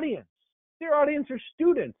their audience. Their audience are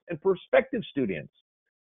students and prospective students.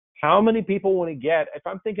 How many people want to get, if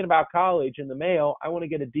I'm thinking about college in the mail, I want to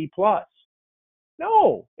get a D+.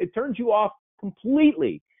 No, it turns you off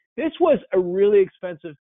completely. This was a really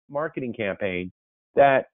expensive marketing campaign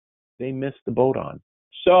that they missed the boat on.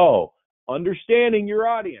 So understanding your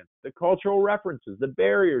audience, the cultural references, the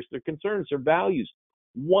barriers, their concerns, their values.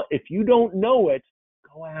 If you don't know it,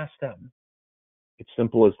 go ask them. It's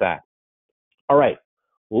simple as that. All right,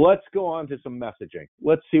 let's go on to some messaging.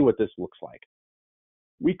 Let's see what this looks like.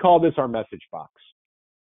 We call this our message box.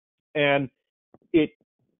 And it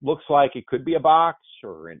looks like it could be a box,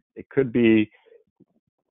 or it could be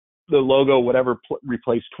the logo, whatever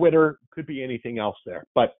replaced Twitter, could be anything else there.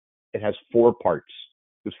 But it has 4 parts.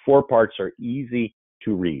 Those 4 parts are easy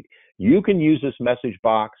to read. You can use this message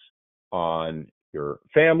box on your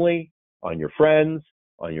family, on your friends,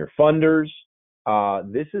 on your funders.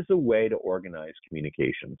 This is a way to organize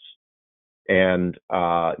communications. And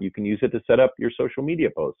you can use it to set up your social media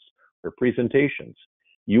posts or presentations.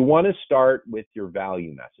 You want to start with your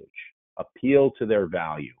value message. Appeal to their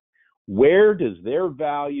value. Where does their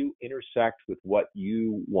value intersect with what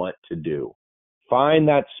you want to do? Find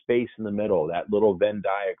that space in the middle, that little Venn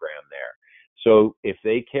diagram there. So if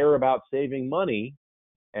they care about saving money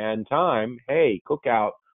and time, hey,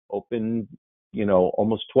 Cookout open,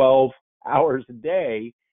 almost 12 hours a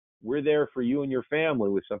day. We're there for you and your family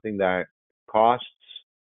with something that costs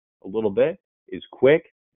a little bit, is quick,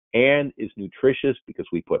 and is nutritious because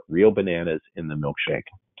we put real bananas in the milkshake.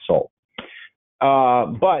 So,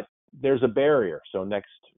 but there's a barrier. So next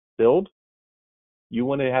build, you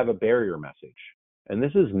want to have a barrier message. And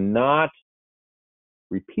this is not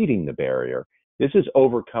repeating the barrier. This is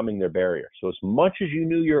overcoming their barrier. So as much as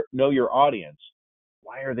you know your audience,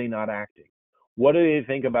 why are they not acting? What do they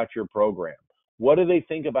think about your program? What do they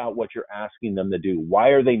think about what you're asking them to do? Why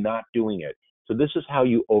are they not doing it? So this is how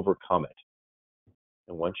you overcome it.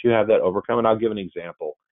 And once you have that overcome, and I'll give an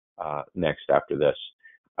example next after this.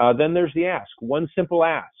 Then there's the ask. One simple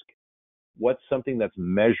ask. What's something that's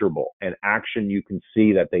measurable, an action you can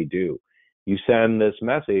see that they do? You send this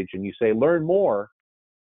message and you say, learn more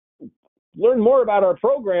about our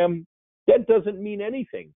program. That doesn't mean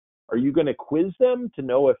anything. Are you going to quiz them to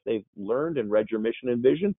know if they've learned and read your mission and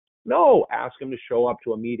vision? No, ask them to show up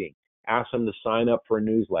to a meeting. Ask them to sign up for a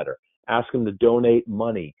newsletter. Ask them to donate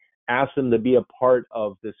money. Ask them to be a part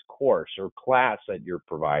of this course or class that you're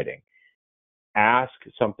providing. Ask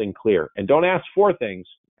something clear. And don't ask 4 things,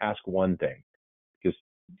 ask 1 thing. Because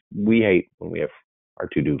we hate when we have our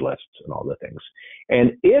to-do lists and all the things.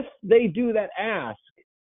 And if they do that ask,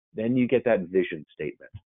 then you get that vision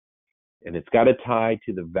statement. And it's got to tie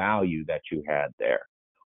to the value that you had there.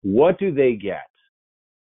 What do they get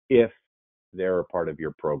if they're a part of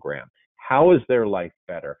your program? How is their life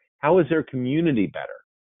better? How is their community better?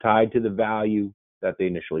 Tied to the value that they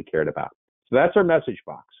initially cared about. So that's our message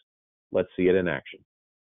box. Let's see it in action.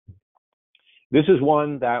 This is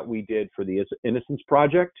one that we did for the Innocence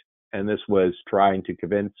Project, and this was trying to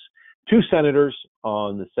convince 2 senators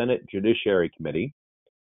on the Senate Judiciary Committee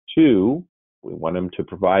we want them to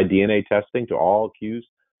provide DNA testing to all accused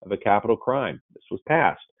of a capital crime. This was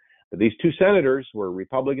passed. But these 2 senators were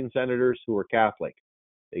Republican senators who were Catholic.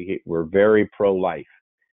 They were very pro-life.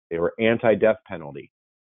 They were anti-death penalty.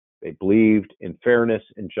 They believed in fairness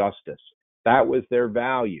and justice. That was their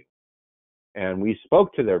value. And we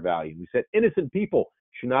spoke to their value. We said innocent people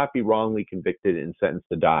should not be wrongly convicted and sentenced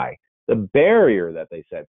to die. The barrier that they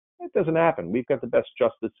said, it doesn't happen. We've got the best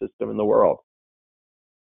justice system in the world.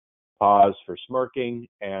 Pause for smirking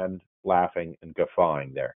and laughing and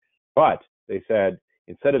guffawing there. But they said,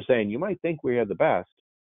 instead of saying, you might think we are the best,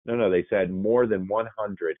 no, they said more than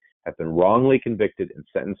 100 have been wrongly convicted and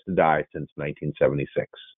sentenced to die since 1976.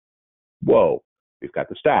 Whoa, we've got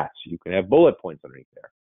the stats. You can have bullet points underneath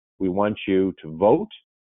there. We want you to vote,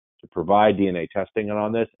 to provide DNA testing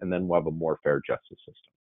on this, and then we'll have a more fair justice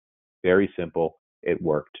system. Very simple. It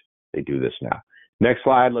worked. They do this now. Next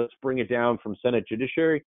slide. Let's bring it down from Senate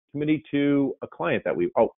Judiciary Committee to a client that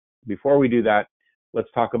before we do that,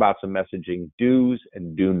 let's talk about some messaging do's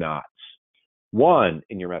and do nots. 1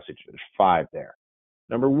 in your message, there's 5 there.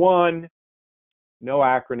 Number 1, no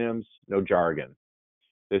acronyms, no jargon.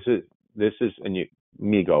 This is, and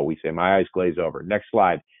we say, my eyes glaze over. Next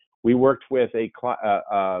slide. We worked with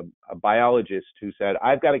a biologist who said,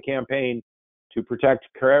 I've got a campaign to protect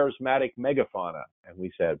charismatic megafauna. And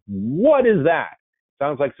we said, what is that?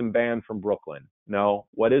 Sounds like some band from Brooklyn. No,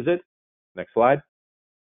 what is it? Next slide.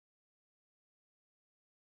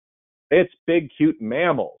 It's big, cute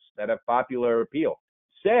mammals that have popular appeal.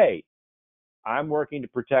 Say, I'm working to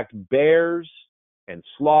protect bears and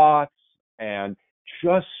sloths, and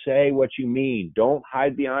just say what you mean. Don't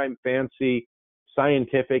hide behind fancy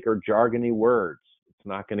scientific or jargony words. It's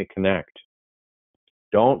not going to connect.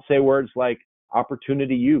 Don't say words like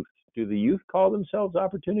opportunity youth. Do the youth call themselves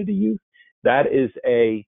opportunity youth? That is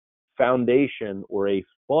a foundation or a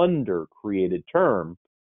funder created term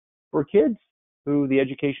for kids who the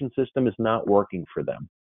education system is not working for them.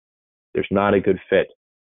 There's not a good fit.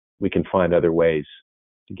 We can find other ways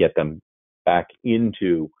to get them back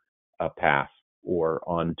into a path or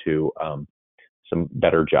onto some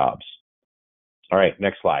better jobs. All right,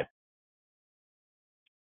 next slide.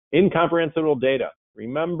 Incomprehensible data.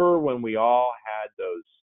 Remember when we all had those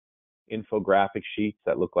infographic sheets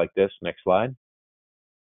that look like this? Next slide.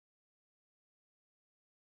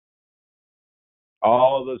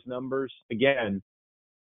 All of those numbers, again,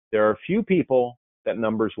 there are a few people that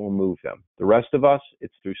numbers will move them. The rest of us,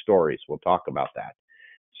 it's through stories. We'll talk about that.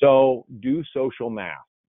 So do social math.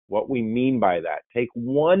 What we mean by that, take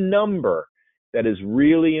one number that is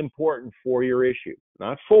really important for your issue.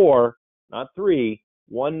 Not 4, not 3,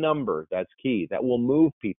 one number that's key, that will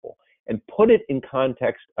move people, and put it in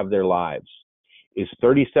context of their lives. Is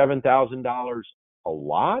 $37,000 a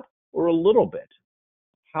lot or a little bit?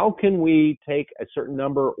 How can we take a certain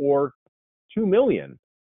number or 2 million?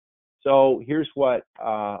 So here's what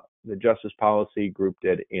the Justice Policy Group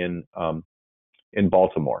did in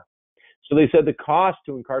Baltimore. So they said the cost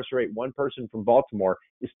to incarcerate one person from Baltimore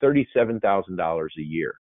is $37,000 a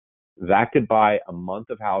year. That could buy a month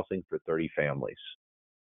of housing for 30 families.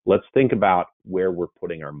 Let's think about where we're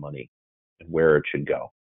putting our money and where it should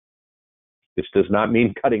go. This does not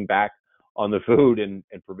mean cutting back on the food and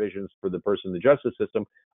provisions for the person in the justice system.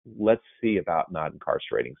 Let's see about not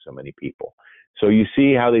incarcerating so many people. So you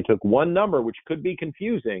see how they took one number, which could be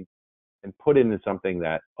confusing, and put it into something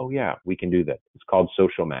that, oh yeah, we can do that. It's called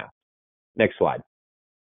social math. Next slide.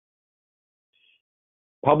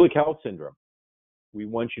 Public health syndrome. We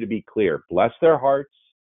want you to be clear. Bless their hearts.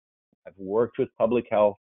 I've worked with public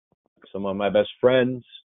health. Some of my best friends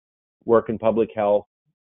work in public health.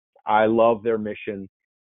 I love their mission.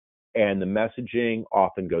 And the messaging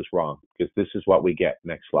often goes wrong because this is what we get.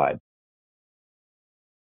 Next slide.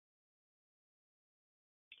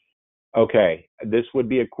 Okay, this would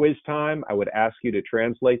be a quiz time. I would ask you to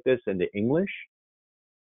translate this into English,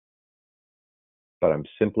 but I'm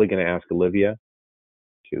simply going to ask Olivia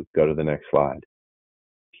to go to the next slide.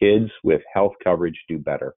 Kids with health coverage do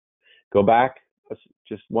better. Go back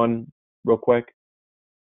just one real quick.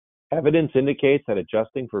 Evidence indicates that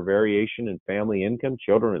adjusting for variation in family income,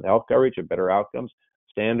 children with health coverage have better outcomes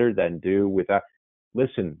standard than do without.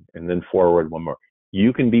 Listen, and then forward one more.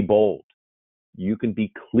 You can be bold. You can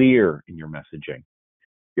be clear in your messaging.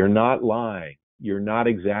 You're not lying. You're not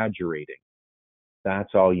exaggerating.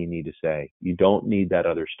 That's all you need to say. You don't need that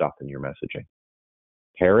other stuff in your messaging.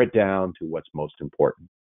 Pare it down to what's most important.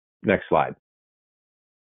 Next slide.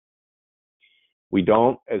 We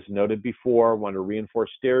don't, as noted before, want to reinforce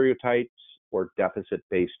stereotypes or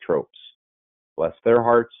deficit-based tropes. Bless their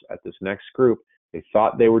hearts at this next group. They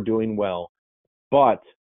thought they were doing well, but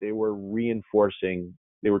they were reinforcing,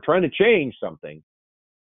 they were trying to change something,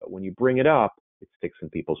 but when you bring it up, it sticks in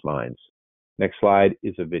people's minds. Next slide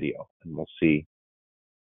is a video, and we'll see.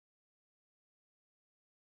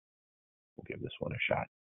 We'll give this one a shot.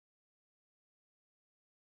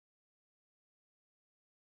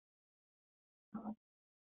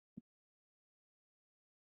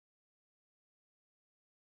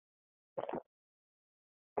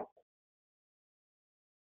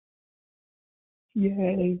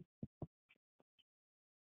 Yay.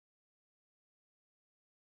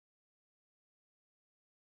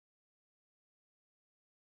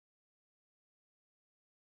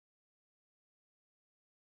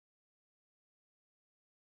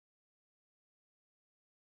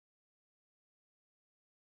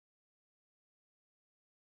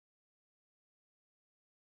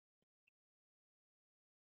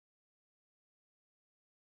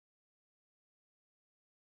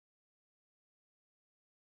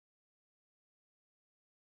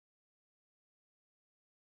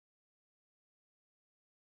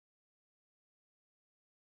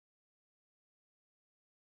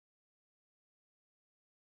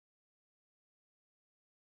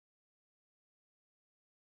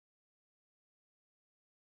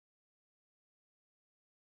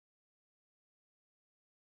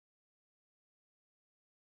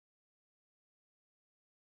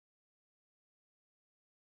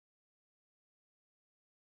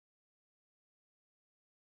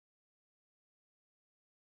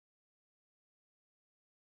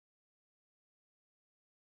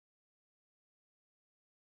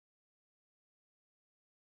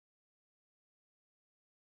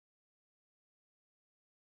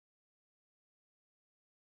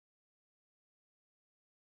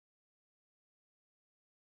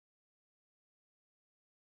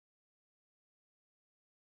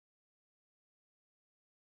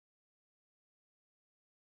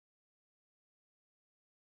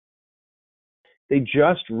 They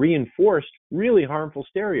just reinforced really harmful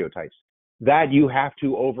stereotypes that you have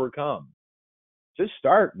to overcome. Just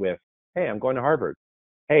start with, hey, I'm going to Harvard.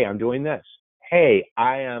 Hey, I'm doing this. Hey,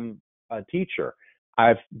 I am a teacher.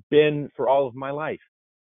 I've been for all of my life.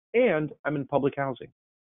 And I'm in public housing.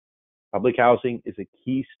 Public housing is a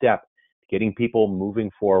key step to getting people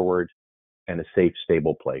moving forward and a safe,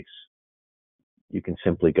 stable place. You can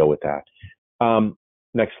simply go with that.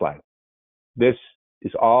 Next slide. This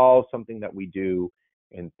is all something that we do,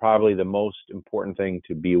 and probably the most important thing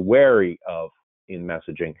to be wary of in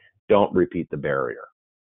messaging. Don't repeat the barrier.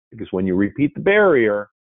 Because when you repeat the barrier,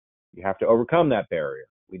 you have to overcome that barrier.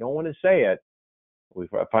 We don't want to say it. We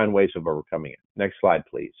find ways of overcoming it. Next slide,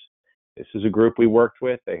 please. This is a group we worked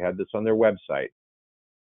with. They had this on their website.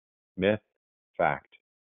 Myth, fact.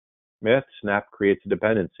 Myth, SNAP creates a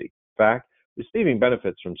dependency. Fact, receiving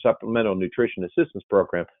benefits from Supplemental Nutrition Assistance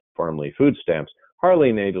Program, formerly food stamps, hardly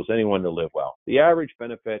enables anyone to live well. The average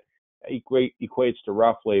benefit equates to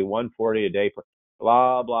roughly $140 a day per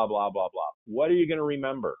blah, blah, blah, blah, blah. What are you going to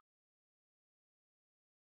remember?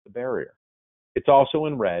 The barrier. It's also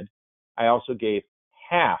in red. I also gave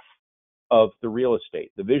half of the real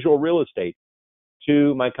estate, the visual real estate,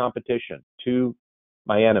 to my competition, to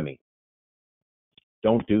my enemy.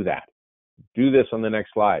 Don't do that. Do this on the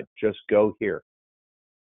next slide. Just go here.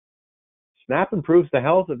 SNAP improves the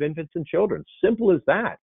health of infants and children. Simple as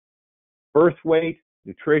that. Birth weight,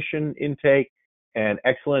 nutrition intake, and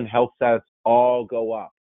excellent health status all go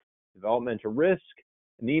up. Developmental risk,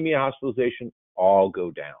 anemia, hospitalization, all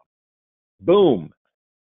go down. Boom.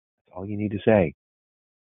 That's all you need to say.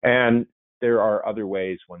 And there are other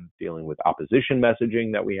ways when dealing with opposition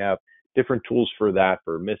messaging that we have, different tools for that,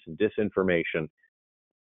 for mis and disinformation.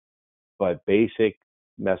 But basic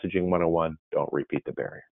messaging 101, don't repeat the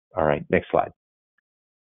barrier. All right, next slide.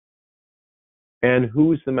 And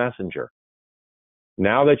who's the messenger?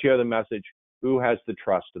 Now that you have the message, who has the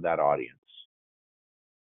trust of that audience?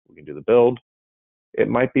 We can do the build. It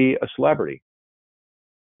might be a celebrity.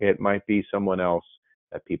 It might be someone else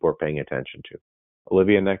that people are paying attention to.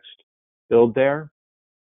 Olivia, next build there.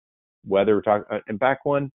 Whether we're talking, and back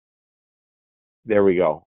one, there we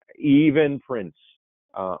go. Even Prince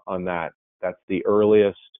on that. That's the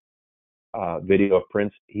earliest video of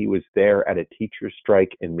Prince. He was there at a teacher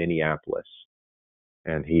strike in Minneapolis,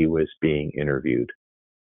 and he was being interviewed.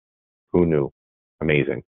 Who knew?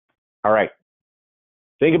 Amazing. All right.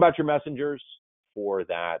 Think about your messengers for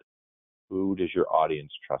that. Who does your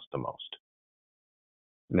audience trust the most?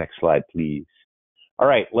 Next slide, please. All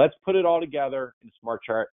right, let's put it all together in a smart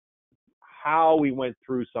chart. How we went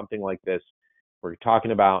through something like this. We're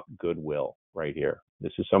talking about goodwill right here.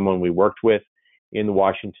 This is someone we worked with in the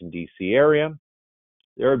Washington, D.C. area.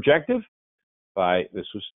 Their objective, this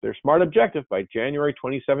was their smart objective, by January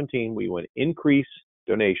 2017, we would increase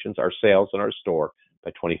donations, our sales in our store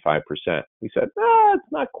by 25%. We said, it's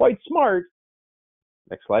not quite smart.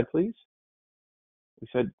 Next slide, please. We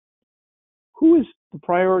said, who is the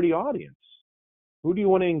priority audience? Who do you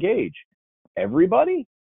want to engage? Everybody?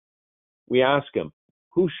 We ask them,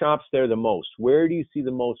 who shops there the most? Where do you see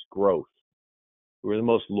the most growth? Who are the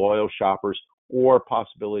most loyal shoppers or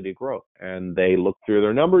possibility of growth? And they looked through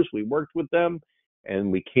their numbers. We worked with them,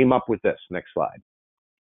 and we came up with this. Next slide.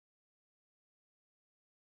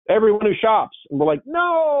 Everyone who shops. And we're like,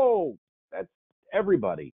 no, that's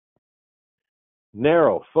everybody.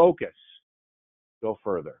 Narrow, focus. Go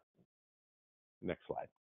further. Next slide.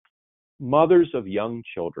 Mothers of young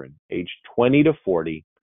children, aged 20 to 40,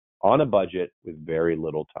 on a budget with very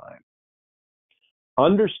little time.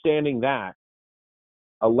 Understanding that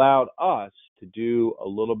allowed us to do a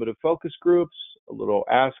little bit of focus groups, a little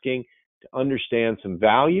asking to understand some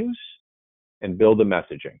values and build a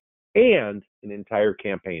messaging and an entire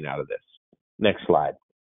campaign out of this. Next slide.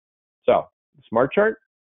 So, the smart chart,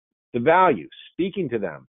 the values, speaking to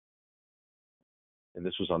them. And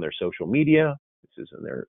this was on their social media. This is in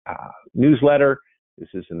their newsletter. This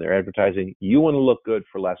is in their advertising. You want to look good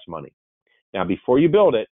for less money. Now, before you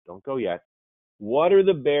build it, don't go yet. What are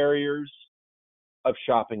the barriers of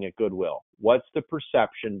shopping at Goodwill? What's the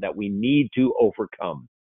perception that we need to overcome?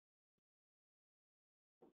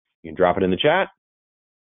 You can drop it in the chat.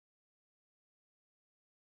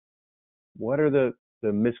 What are the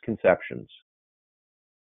misconceptions?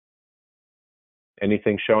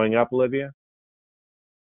 Anything showing up, Olivia?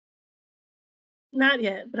 Not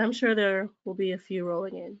yet, but I'm sure there will be a few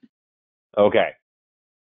rolling in. Okay.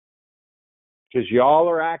 Because y'all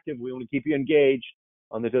are active. We want to keep you engaged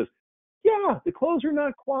on the yeah, the clothes are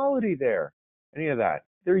not quality there. Any of that.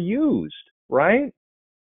 They're used, right?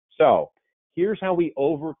 So here's how we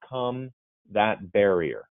overcome that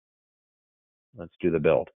barrier. Let's do the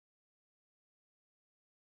build.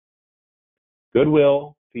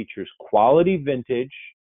 Goodwill features quality vintage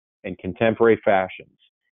and contemporary fashions.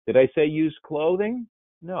 Did I say used clothing?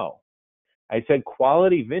 No. I said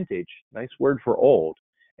quality vintage, nice word for old,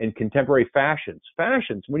 and contemporary fashions.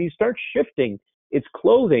 Fashions, when you start shifting its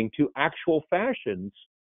clothing to actual fashions,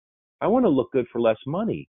 I want to look good for less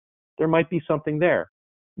money. There might be something there.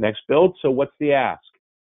 Next build, so what's the ask?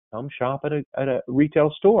 Come shop at a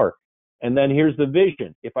retail store. And then here's the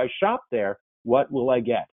vision. If I shop there, what will I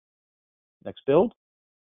get? Next build.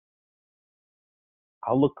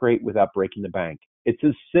 I'll look great without breaking the bank. It's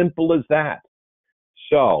as simple as that.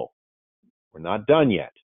 So, we're not done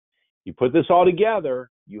yet. You put this all together,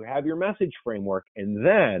 you have your message framework, and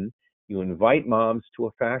then you invite moms to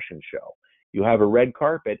a fashion show. You have a red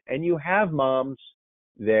carpet, and you have moms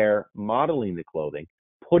there modeling the clothing,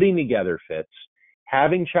 putting together fits,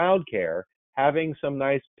 having childcare, having some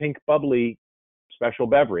nice pink bubbly special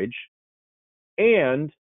beverage,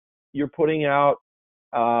 and you're putting out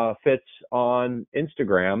fits on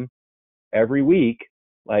Instagram every week,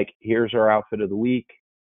 like here's our outfit of the week,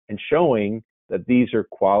 and showing that these are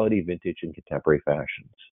quality vintage and contemporary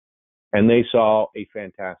fashions. And they saw a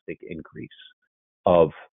fantastic increase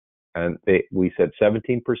of, and we said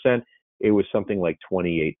 17%, it was something like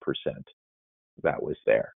 28% that was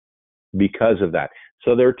there because of that.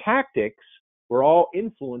 So their tactics were all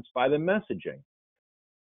influenced by the messaging.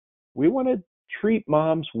 We want to treat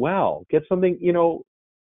moms well. Get something,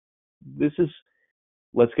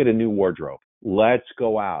 let's get a new wardrobe. Let's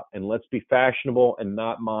go out and let's be fashionable and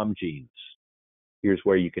not mom jeans. Here's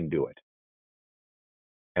where you can do it.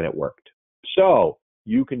 And it worked. So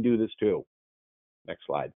you can do this too. Next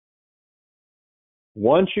slide.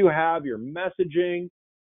 Once you have your messaging,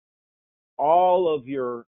 all of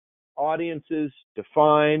your audiences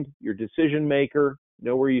defined, your decision maker,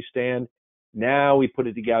 know where you stand, now we put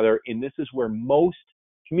it together, and this is where most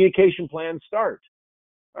communication plans start.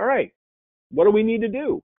 All right, what do we need to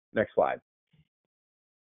do? Next slide.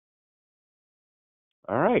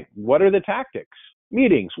 All right, what are the tactics?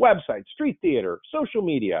 Meetings, websites, street theater, social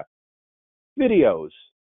media, videos,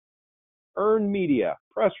 earned media,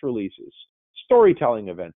 press releases, storytelling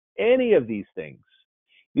events, any of these things.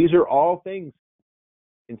 These are all things,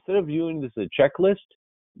 instead of viewing this as a checklist,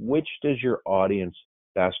 which does your audience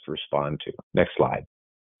best respond to? Next slide.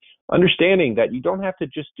 Understanding that you don't have to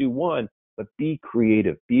just do one, but be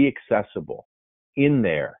creative, be accessible in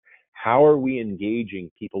there. How are we engaging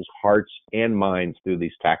people's hearts and minds through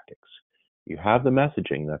these tactics? You have the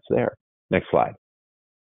messaging that's there. Next slide.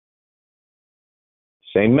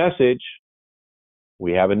 Same message.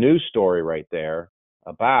 We have a news story right there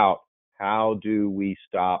about how do we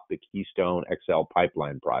stop the Keystone XL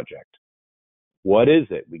pipeline project. What is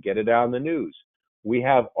it? We get it out in the news. We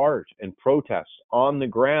have art and protests on the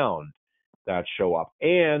ground that show up,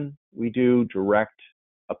 and we do direct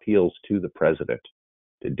appeals to the president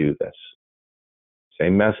to do this.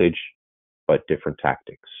 Same message, but different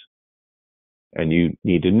tactics. And you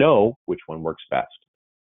need to know which one works best.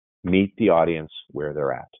 Meet the audience where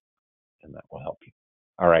they're at, and that will help you.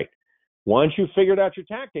 All right. Once you've figured out your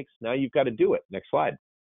tactics, now you've got to do it. Next slide.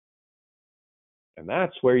 And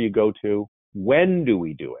that's where you go to, when do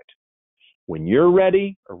we do it? When you're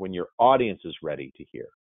ready or when your audience is ready to hear.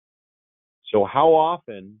 So how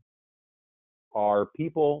often are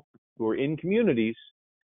people who are in communities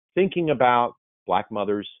thinking about Black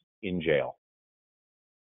mothers in jail?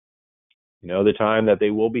 You know, the time that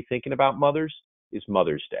they will be thinking about mothers is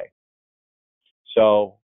Mother's Day.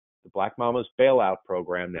 So the Black Mamas Bailout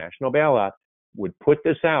Program, National Bailout, would put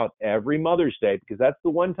this out every Mother's Day because that's the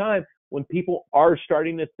one time when people are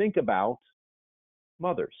starting to think about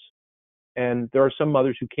mothers. And there are some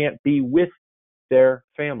mothers who can't be with their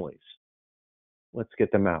families. Let's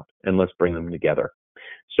get them out and let's bring them together.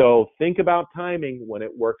 So think about timing when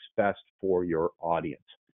it works best for your audience.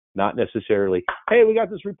 Not necessarily, hey, we got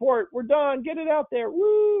this report, we're done, get it out there,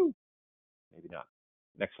 woo! Maybe not.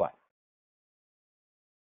 Next slide.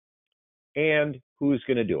 And who's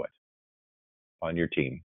going to do it on your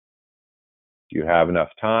team? Do you have enough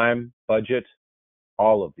time, budget,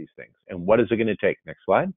 all of these things? And what is it going to take? Next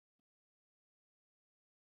slide.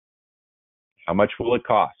 How much will it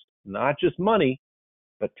cost? Not just money,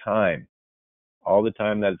 but time. All the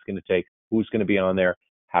time that it's going to take. Who's going to be on there?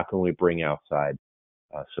 How can we bring outside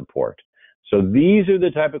support? So these are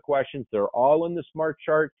the type of questions. They're all in the SMART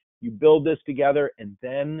chart. You build this together, and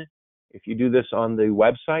then if you do this on the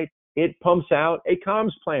website, it pumps out a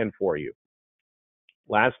comms plan for you.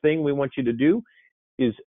 Last thing we want you to do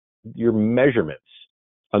is your measurements.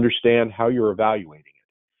 Understand how you're evaluating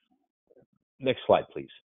it. Next slide,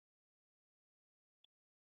 please.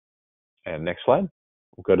 And next slide.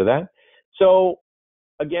 We'll go to that. So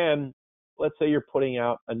again, let's say you're putting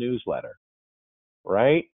out a newsletter,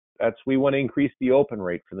 right? We want to increase the open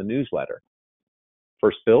rate for the newsletter.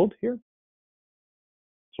 First build here.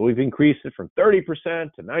 So we've increased it from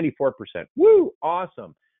 30% to 94%. Woo,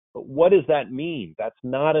 awesome. But what does that mean? That's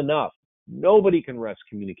not enough. Nobody can rest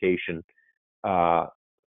communication, their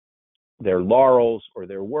laurels or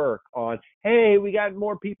their work on, hey, we got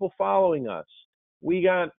more people following us. We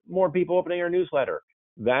got more people opening our newsletter.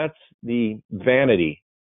 That's the vanity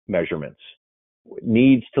measurements. It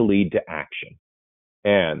needs to lead to action.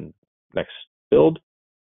 And next build,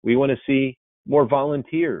 we want to see more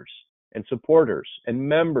volunteers and supporters and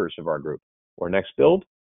members of our group. Or next build,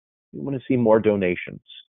 we want to see more donations.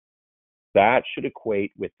 That should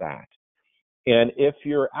equate with that. And if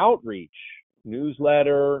your outreach,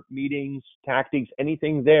 newsletter, meetings, tactics,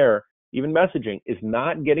 anything there, even messaging, is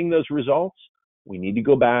not getting those results, we need to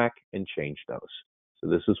go back and change those. So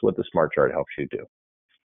this is what the SMART chart helps you do.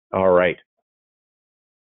 All right.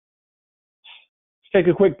 Let's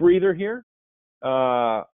take a quick breather here.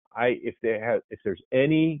 If there's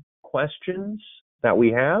any questions that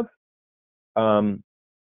we have,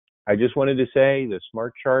 I just wanted to say the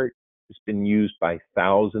SMART chart has been used by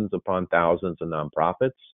thousands upon thousands of nonprofits.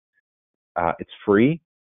 It's free.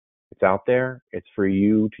 It's out there. It's for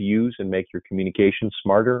you to use and make your communication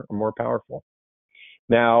smarter or more powerful.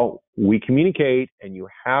 Now, we communicate and you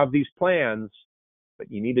have these plans,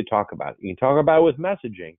 but you need to talk about it. You can talk about it with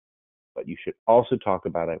messaging, but you should also talk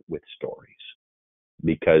about it with stories,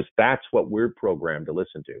 because that's what we're programmed to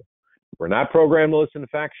listen to. We're not programmed to listen to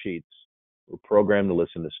fact sheets. We're programmed to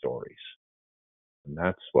listen to stories. And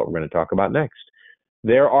that's what we're going to talk about next.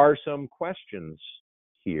 There are some questions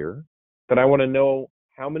here that I want to know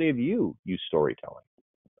how many of you use storytelling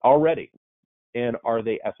already, and are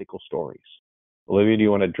they ethical stories? Olivia, do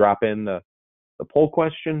you want to drop in the poll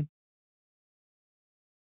question?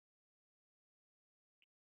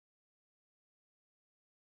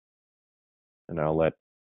 And I'll let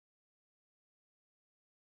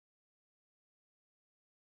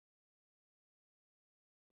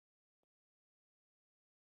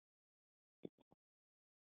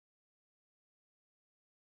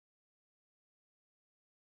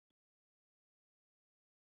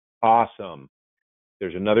Awesome.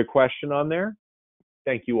 There's another question on there.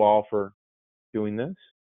 Thank you all for doing this.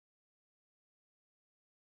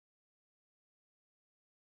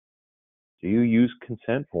 Do you use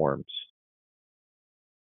consent forms?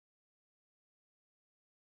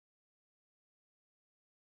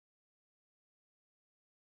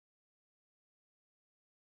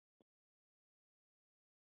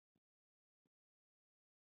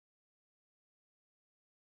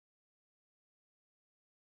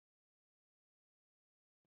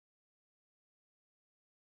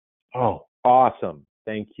 Oh, awesome.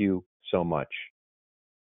 Thank you so much.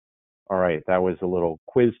 All right, that was a little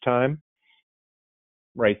quiz time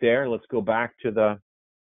right there. Let's go back to the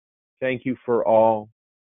thank you for all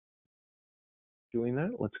doing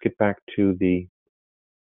that. Let's get back to the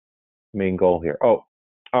main goal here. Oh,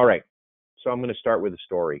 all right. So I'm going to start with a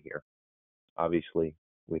story here, obviously,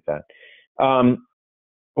 with that. I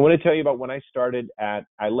want to tell you about when I started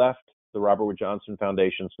I left the Robert Wood Johnson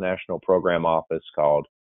Foundation's national program office called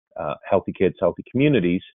Healthy Kids, Healthy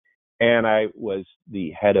Communities, and I was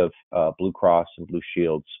the head of Blue Cross and Blue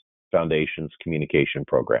Shield's Foundation's communication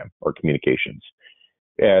program, or communications.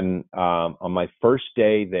 And on my first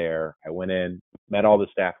day there, I went in, met all the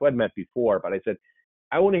staff who I'd met before, but I said,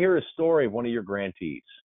 I want to hear a story of one of your grantees.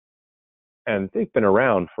 And they've been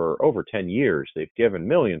around for over 10 years. They've given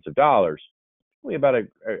millions of dollars. Tell me about a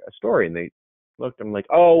story. And they looked, I'm like,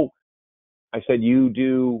 oh, I said, you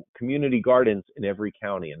do community gardens in every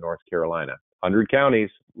county in North Carolina. 100 counties,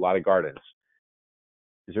 a lot of gardens.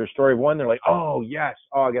 Is there a story of one? They're like, oh, yes.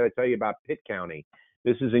 Oh, I got to tell you about Pitt County.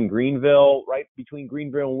 This is in Greenville, right between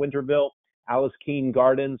Greenville and Winterville. Alice Keene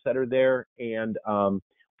Gardens that are there. And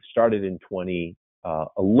started in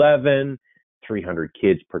 2011. 300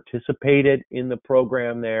 kids participated in the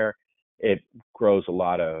program there. It grows a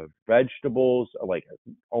lot of vegetables, like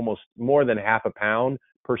almost more than half a pound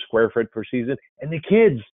per square foot per season. And the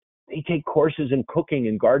kids, they take courses in cooking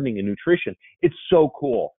and gardening and nutrition. It's so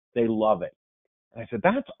cool. They love it. And I said,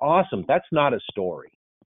 that's awesome. That's not a story.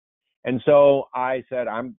 And so I said,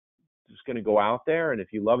 I'm just going to go out there. And if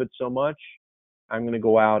you love it so much, I'm going to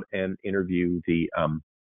go out and interview the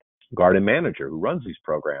garden manager who runs these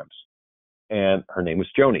programs. And her name was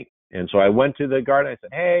Joni. And so I went to the garden. I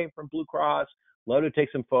said, hey, I'm from Blue Cross. Love to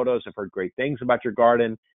take some photos. I've heard great things about your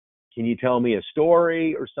garden. Can you tell me a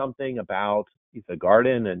story or something about the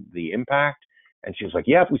garden and the impact? And she was like,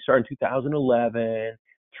 yeah, we started in 2011.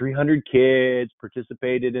 300 kids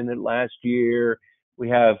participated in it last year. We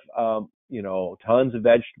have, tons of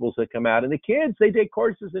vegetables that come out. And the kids, they take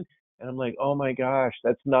courses. And I'm like, oh, my gosh,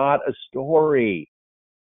 that's not a story.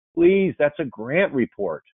 Please, that's a grant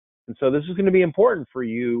report. And so this is going to be important for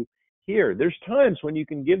you here. There's times when you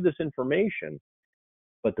can give this information,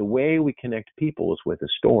 but the way we connect people is with a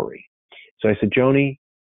story. So I said, Joni,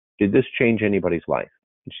 did this change anybody's life?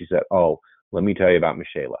 And she said, oh, let me tell you about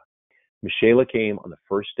Michela. Michela came on the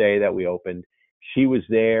first day that we opened. She was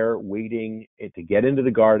there waiting to get into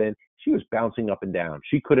the garden. She was bouncing up and down.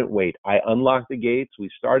 She couldn't wait. I unlocked the gates. We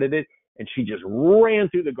started it, and she just ran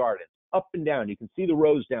through the garden, up and down. You can see the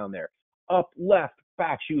rows down there, up, left,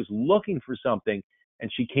 back. She was looking for something,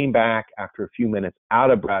 and she came back after a few minutes out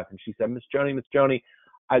of breath, and she said, Miss Joni,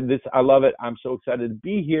 I love it. I'm so excited to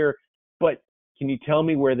be here, but can you tell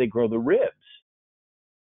me where they grow the ribs?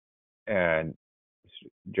 And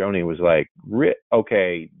Joni was like,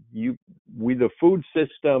 okay, the food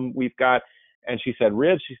system we've got. And she said,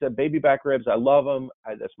 ribs. She said, baby back ribs. I love them.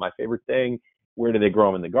 That's my favorite thing. Where do they grow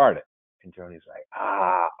them in the garden? And Joni's like,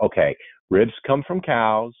 okay. Ribs come from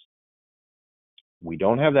cows. We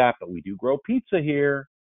don't have that, but we do grow pizza here.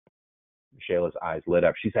 Shayla's eyes lit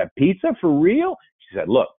up. She said, pizza for real? She said,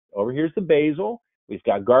 look, over here's the basil. We've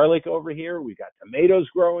got garlic over here. We've got tomatoes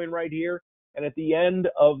growing right here. And at the end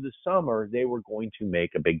of the summer, they were going to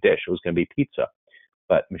make a big dish. It was going to be pizza.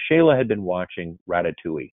 But Michaela had been watching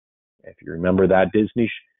Ratatouille. If you remember that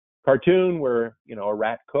Disney cartoon where, a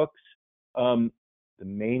rat cooks, the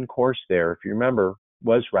main course there, if you remember,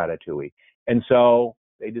 was Ratatouille. And so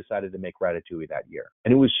they decided to make Ratatouille that year.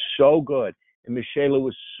 And it was so good. And Michaela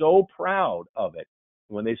was so proud of it.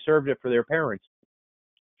 When they served it for their parents,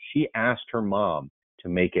 she asked her mom to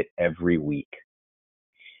make it every week.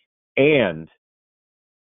 And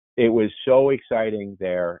it was so exciting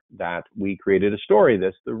there that we created a story,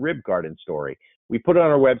 the Rib Garden story. We put it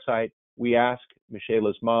on our website. We asked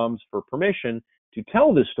Michaela's moms for permission to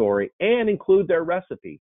tell the story and include their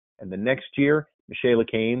recipe. And the next year, Michaela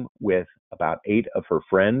came with about 8 of her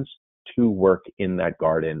friends to work in that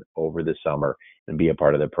garden over the summer and be a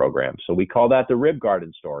part of the program. So we call that the Rib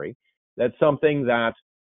Garden story. That's something that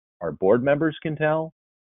our board members can tell,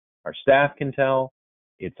 our staff can tell.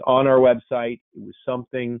 It's on our website. It was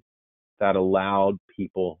something that allowed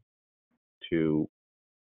people to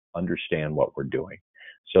understand what we're doing.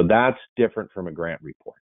 So that's different from a grant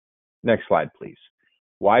report. Next slide, please.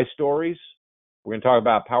 Why stories? We're going to talk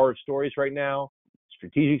about power of stories right now,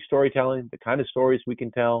 strategic storytelling, the kind of stories we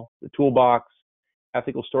can tell, the toolbox,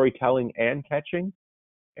 ethical storytelling and catching,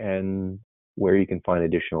 and where you can find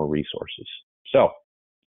additional resources. So,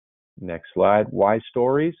 next slide. Why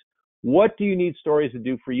stories? What do you need stories to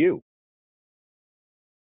do for you?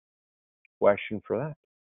 Question for that.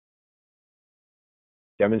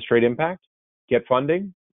 Demonstrate impact, get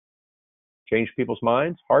funding, change people's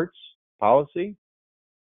minds, hearts, policy.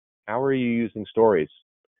 How are you using stories?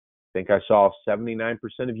 I think I saw 79%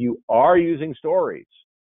 of you are using stories.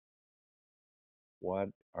 What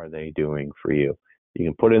are they doing for you? You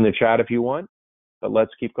can put it in the chat if you want, but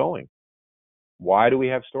let's keep going. Why do we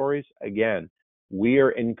have stories? Again, we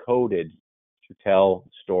are encoded to tell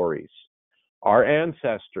stories. Our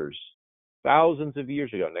ancestors, thousands of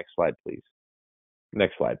years ago, next slide, please.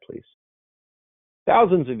 Next slide, please.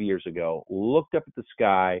 Thousands of years ago, looked up at the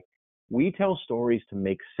sky. We tell stories to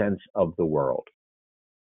make sense of the world.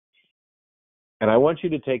 And I want you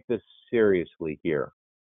to take this seriously here.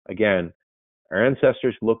 Again, our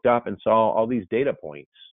ancestors looked up and saw all these data points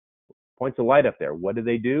of light up there. What did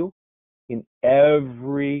they do? In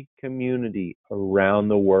every community around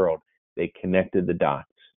the world, they connected the dots.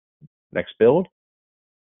 Next build.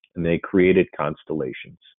 And they created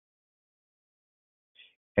constellations.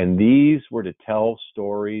 And these were to tell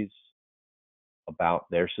stories about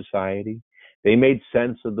their society. They made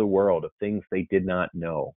sense of the world, of things they did not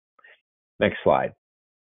know. Next slide.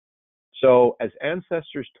 So as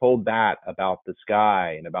ancestors told that about the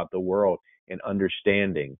sky and about the world and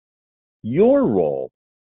understanding, your role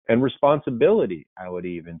and responsibility, I would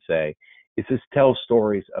even say, is to tell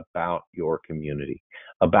stories about your community,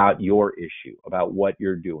 about your issue, about what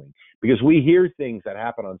you're doing. Because we hear things that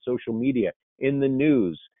happen on social media, in the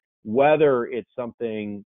news, whether it's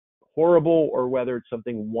something horrible or whether it's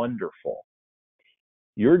something wonderful.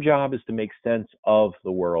 Your job is to make sense of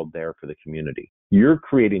the world there for the community. You're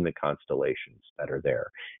creating the constellations that are there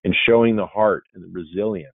and showing the heart and the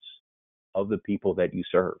resilience of the people that you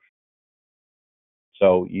serve.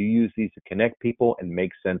 So you use these to connect people and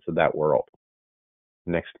make sense of that world.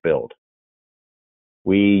 Next build.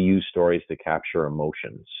 We use stories to capture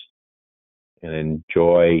emotions and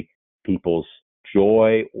enjoy people's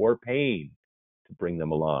joy or pain to bring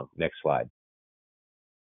them along. Next slide.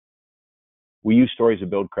 We use stories to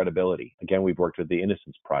build credibility. Again, we've worked with the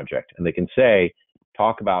Innocence Project, and they can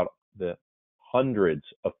talk about the hundreds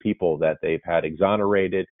of people that they've had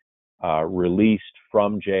exonerated, released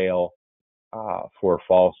from jail for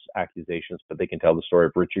false accusations, but they can tell the story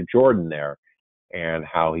of Richard Jordan there and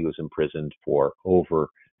how he was imprisoned for over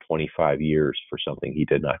 25 years for something he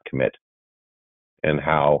did not commit and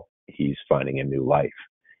how he's finding a new life.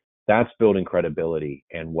 That's building credibility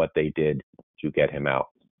and what they did to get him out.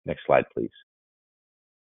 Next slide, please.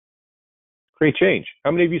 Create change.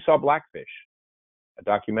 How many of you saw Blackfish, a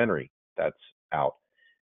documentary that's out?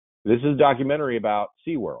 This is a documentary about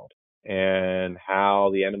SeaWorld and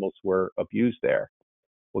how the animals were abused there.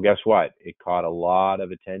 Well, guess what? It caught a lot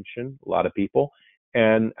of attention, a lot of people,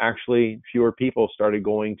 and actually fewer people started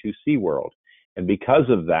going to SeaWorld. And because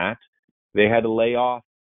of that, they had to lay off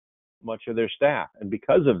much of their staff. And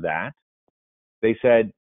because of that, they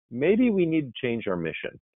said, maybe we need to change our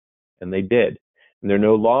mission. And they did. And they're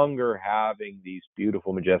no longer having these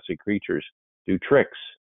beautiful, majestic creatures do tricks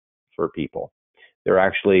for people. They're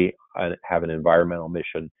actually have an environmental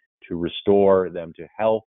mission to restore them to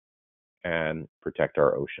health and protect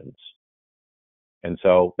our oceans. And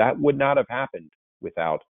so that would not have happened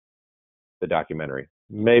without the documentary.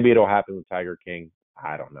 Maybe it'll happen with Tiger King.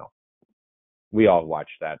 I don't know. We all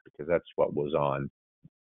watched that because that's what was on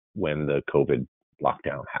when the COVID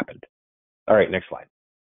lockdown happened. All right, next slide.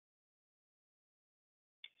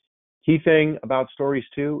 Key thing about stories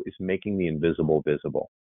too is making the invisible visible.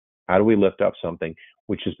 How do we lift up something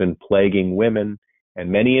which has been plaguing women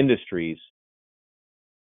and many industries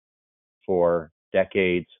for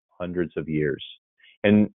decades, hundreds of years?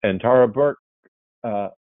 And Tara Burke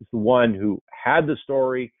is the one who had the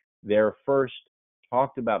story there first,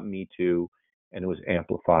 talked about Me Too, and it was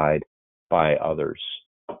amplified by others.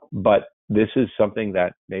 But this is something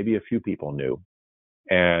that maybe a few people knew.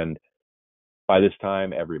 And by this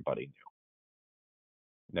time, everybody knew.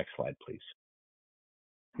 Next slide, please.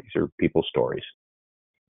 These are people's stories.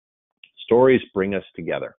 Stories bring us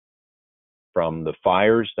together. From the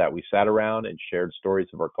fires that we sat around and shared stories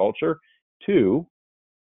of our culture to,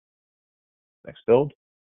 next build,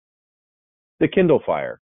 the Kindle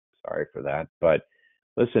Fire. Sorry for that, but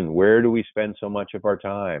listen, where do we spend so much of our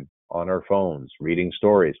time? On our phones, reading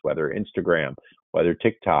stories, whether Instagram, whether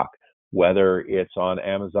TikTok, whether it's on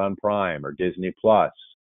Amazon Prime or Disney Plus.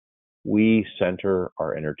 We center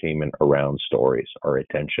our entertainment around stories, our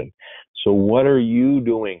attention. So what are you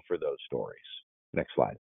doing for those stories? Next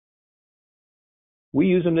slide. We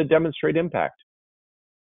use them to demonstrate impact.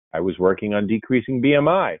 I was working on decreasing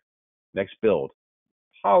BMI. Next build.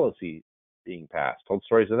 Policy being passed. Told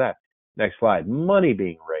stories of that. Next slide. Money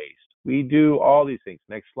being raised. We do all these things.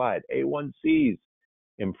 Next slide. A1Cs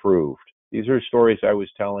improved. These are stories I was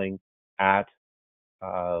telling at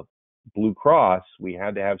Blue Cross. We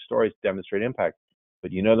had to have stories to demonstrate impact.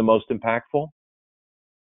 But you know the most impactful?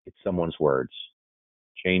 It's someone's words.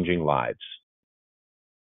 Changing lives.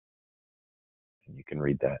 And you can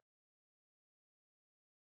read that.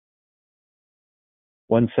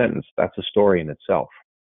 One sentence. That's a story in itself.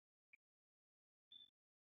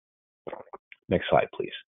 Next slide, please.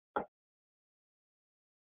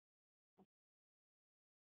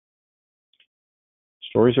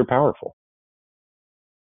 Stories are powerful.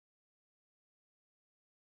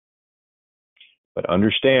 But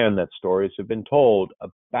understand that stories have been told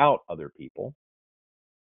about other people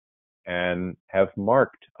and have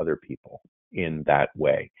marked other people in that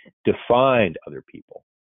way, defined other people.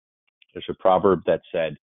 There's a proverb that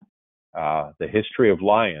said, the history of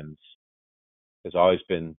lions has always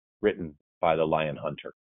been written by the lion hunter.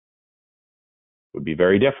 It would be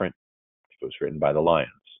very different if it was written by the lions.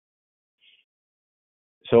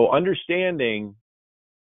 So understanding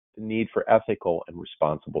the need for ethical and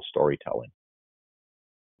responsible storytelling.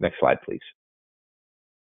 Next slide, please.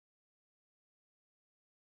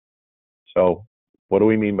 So what do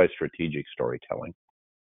we mean by strategic storytelling?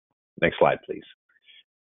 Next slide, please.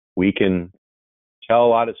 We can tell a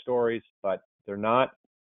lot of stories, but they're not,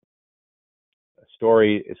 a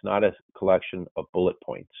story is not a collection of bullet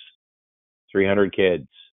points. 300 kids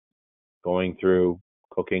going through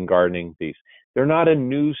cooking, gardening, these. They're not a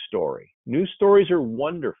news story. News stories are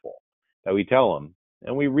wonderful that we tell them,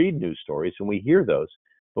 and we read news stories and we hear those.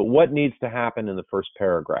 But what needs to happen in the first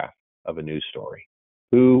paragraph of a news story?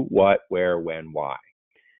 Who, what, where, when, why?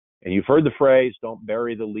 And you've heard the phrase, don't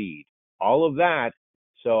bury the lead. All of that,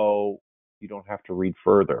 so you don't have to read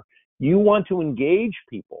further. You want to engage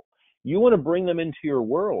people. You want to bring them into your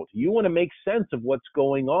world. You want to make sense of what's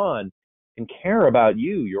going on and care about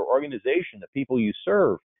you, your organization, the people you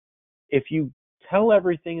serve. If you tell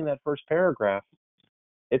everything in that first paragraph,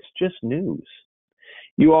 it's just news.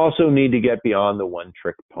 You also need to get beyond the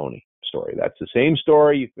one-trick pony story. That's the same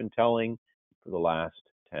story you've been telling for the last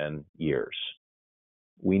 10 years.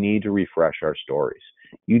 We need to refresh our stories.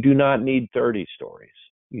 You do not need 30 stories.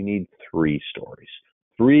 You need 3 stories.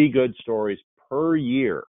 3 good stories per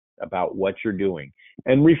year about what you're doing,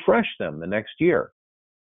 and refresh them the next year.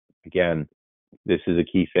 Again, this is a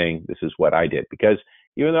key thing. This is what I did, because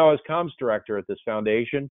even though I was comms director at this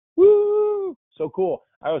foundation, woo, so cool.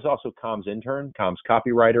 I was also comms intern, comms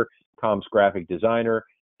copywriter, comms graphic designer,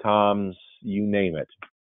 comms, you name it.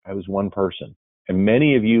 I was one person. And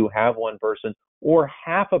many of you have one person or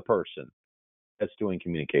half a person that's doing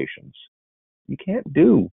communications. You can't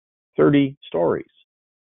do 30 stories.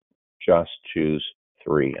 Just choose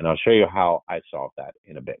 3. And I'll show you how I solved that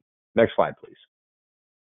in a bit. Next slide, please.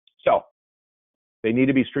 So they need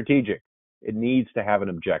to be strategic. It needs to have an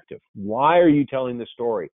objective. Why are you telling the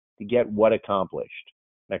story? To get what accomplished?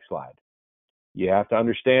 Next slide. You have to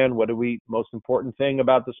understand what most important thing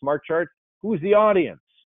about the SMART chart. Who's the audience?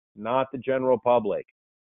 Not the general public.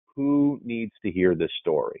 Who needs to hear this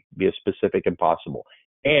story? Be as specific as possible.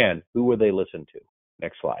 And who will they listen to?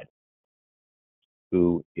 Next slide.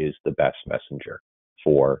 Who is the best messenger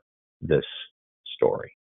for this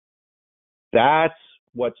story. That's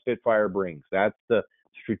what Spitfire brings. That's the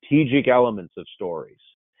strategic elements of stories.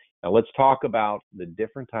 Now let's talk about the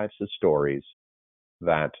different types of stories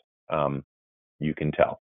that you can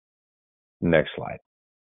tell. Next slide.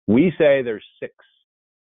 We say there's 6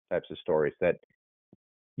 types of stories that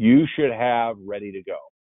you should have ready to go.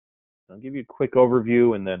 I'll give you a quick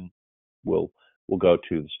overview and then we'll go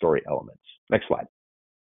to the story elements. Next slide.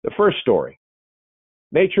 The first story,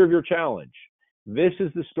 nature of your challenge. This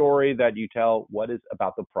is the story that you tell what is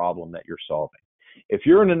about the problem that you're solving. If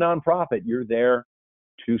you're in a nonprofit, you're there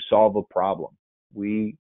to solve a problem.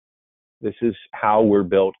 This is how we're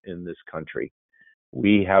built in this country.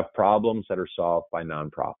 We have problems that are solved by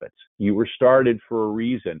nonprofits. You were started for a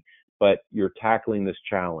reason, but you're tackling this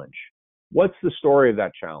challenge. What's the story of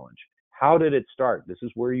that challenge? How did it start? This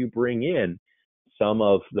is where you bring in some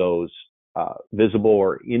of those visible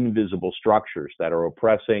or invisible structures that are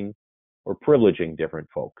oppressing or privileging different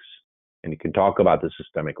folks. And you can talk about the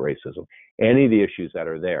systemic racism, any of the issues that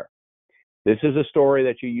are there. This is a story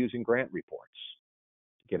that you use in grant reports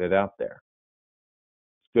to get it out there.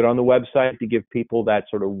 It's good on the website to give people that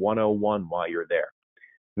sort of 101 while you're there.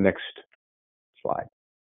 Next slide.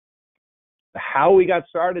 The how we got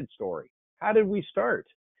started story. How did we start?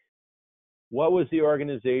 What was the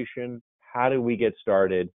organization? How did we get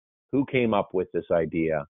started? Who came up with this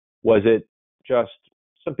idea? Was it just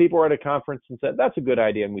some people were at a conference and said, that's a good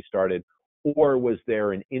idea, and we started? Or was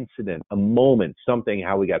there an incident, a moment, something,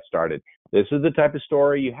 how we got started? This is the type of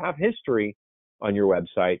story. You have history on your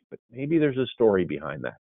website, but maybe there's a story behind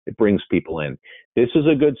that. It brings people in. This is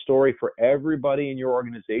a good story for everybody in your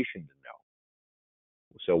organization to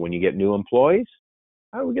know. So when you get new employees,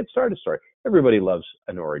 how do we get started story? Everybody loves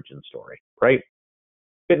an origin story, right?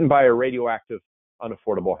 Bitten by a radioactive,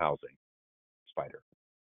 unaffordable housing spider,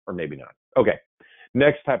 or maybe not. Okay,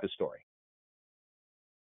 next type of story.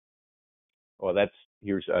 Well,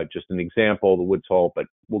 here's just an example, the Woods Hole, but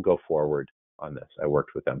we'll go forward on this. I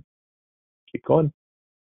worked with them. Keep going.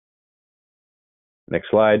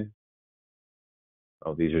 Next slide.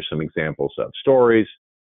 Oh, these are some examples of stories.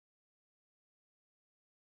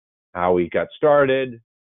 How we got started.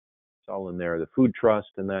 It's all in there, the food trust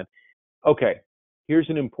and that. Okay, here's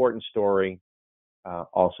an important story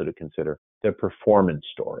also to consider, the performance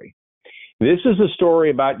story. This is a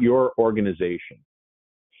story about your organization.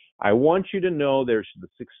 I want you to know there's the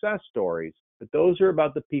success stories, but those are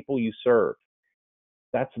about the people you serve.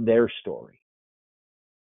 That's their story.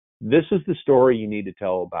 This is the story you need to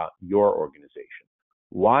tell about your organization.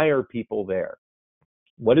 Why are people there?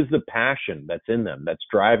 What is the passion that's in them, that's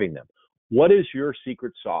driving them? What is your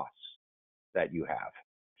secret sauce that you have?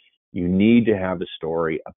 You need to have a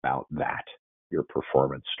story about that, your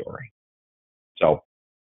performance story. So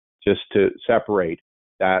just to separate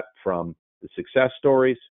that from the success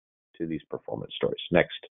stories to these performance stories.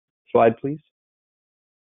 Next slide, please.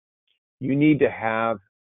 You need to have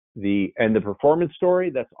the performance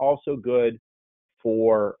story. That's also good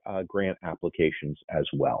for grant applications as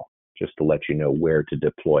well, just to let you know where to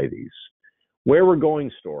deploy these. Where we're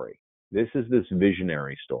going story. This is this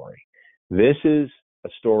visionary story. This is a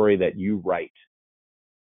story that you write.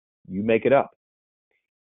 You make it up.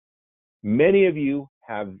 Many of you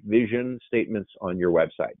have vision statements on your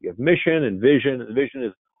website. You have mission and vision. The vision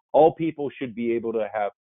is all people should be able to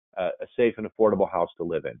have a safe and affordable house to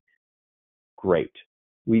live in. Great.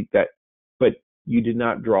 But you did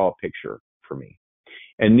not draw a picture for me.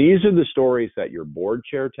 And these are the stories that your board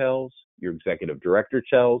chair tells, your executive director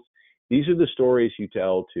tells. These are the stories you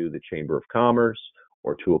tell to the Chamber of Commerce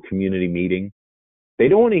or to a community meeting. They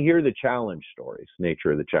don't want to hear the challenge stories,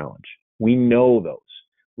 nature of the challenge. We know those.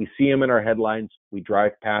 We see them in our headlines. We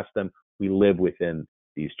drive past them. We live within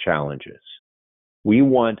these challenges. We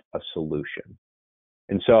want a solution.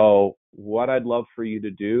 And so what I'd love for you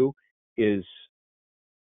to do is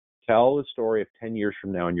tell the story of 10 years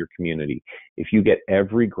from now in your community. If you get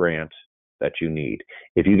every grant that you need,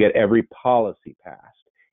 if you get every policy passed,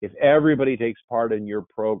 if everybody takes part in your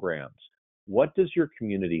programs, what does your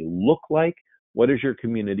community look like? What does your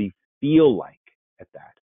community feel like at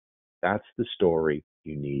that? That's the story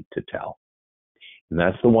you need to tell. And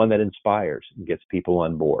that's the one that inspires and gets people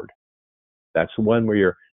on board. That's the one where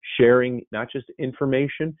you're sharing not just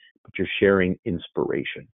information, but you're sharing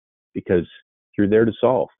inspiration, because you're there to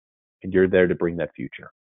solve and you're there to bring that future.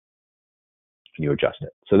 And you adjust it.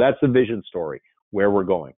 So that's the vision story, where we're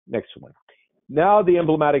going. Next one. Now the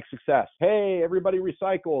emblematic success. Hey, everybody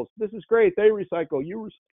recycles. This is great. They recycle.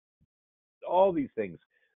 All these things.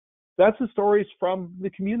 That's the stories from the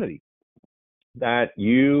community, that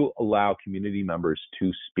you allow community members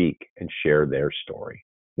to speak and share their story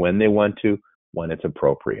when they want to, when it's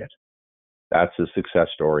appropriate. That's the success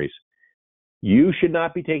stories. You should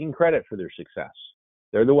not be taking credit for their success.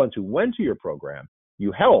 They're the ones who went to your program.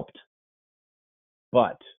 You helped,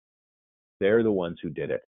 but they're the ones who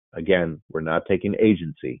did it. Again, we're not taking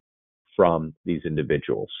agency from these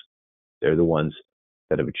individuals. They're the ones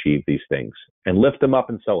that have achieved these things, and lift them up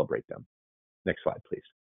and celebrate them. Next slide, please.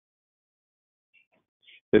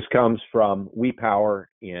 This comes from We Power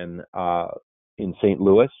in St.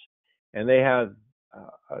 Louis, and they have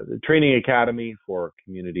the training academy for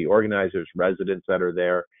community organizers, residents that are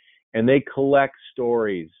there, and they collect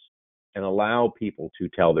stories and allow people to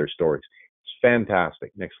tell their stories. It's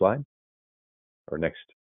fantastic. Next slide, or next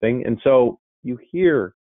thing. And so you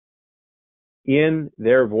hear in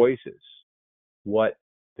their voices what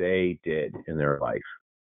they did in their life.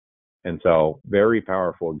 And so, very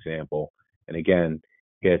powerful example. And again,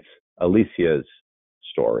 it's Alicia's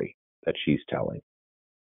story that she's telling.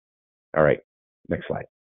 All right, next slide.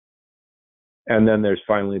 And then there's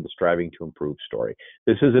finally the striving to improve story.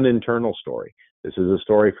 This is an internal story. This is a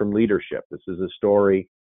story from leadership. This is a story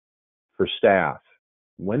for staff.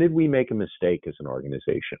 When did we make a mistake as an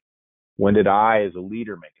organization? When did I, as a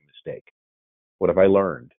leader, make a mistake? What have I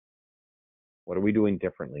learned? What are we doing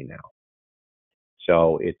differently now?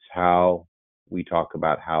 So it's how we talk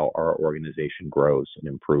about how our organization grows and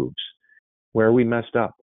improves. Where we messed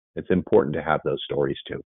up. It's important to have those stories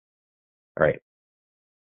too. All right.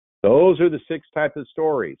 Those are the 6 types of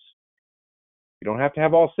stories. You don't have to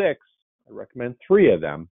have all 6. I recommend 3 of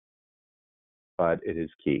them, but it is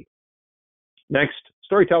key. Next,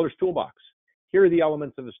 Storyteller's Toolbox. Here are the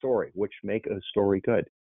elements of a story which make a story good.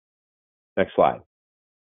 Next slide.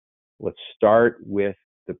 Let's start with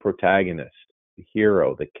the protagonist, the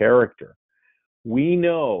hero, the character. We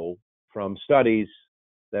know from studies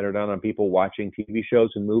that are done on people watching TV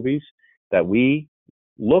shows and movies that we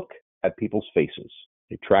look at people's faces.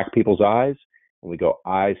 They track people's eyes, and we go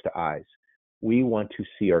eyes to eyes. We want to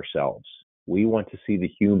see ourselves. We want to see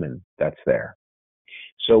the human that's there.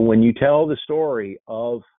 So when you tell the story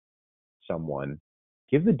of someone,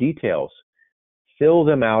 give the details. Fill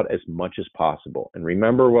them out as much as possible. And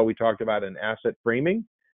remember what we talked about in asset framing?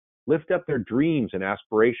 Lift up their dreams and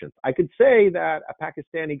aspirations. I could say that a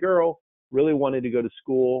Pakistani girl really wanted to go to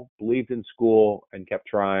school, believed in school, and kept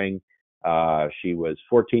trying. She was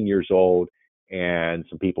 14 years old, and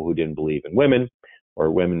some people who didn't believe in women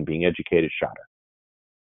or women being educated shot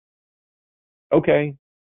her. Okay,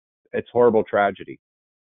 it's horrible tragedy.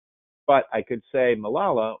 But I could say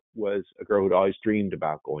Malala was a girl who'd always dreamed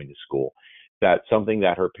about going to school. That's something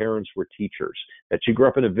that her parents were teachers, that she grew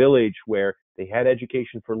up in a village where they had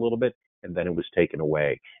education for a little bit and then it was taken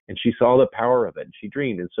away. And she saw the power of it and she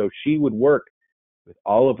dreamed. And so she would work with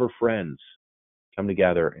all of her friends, come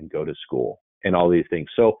together and go to school and all these things.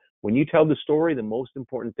 So when you tell the story, the most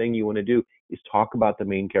important thing you want to do is talk about the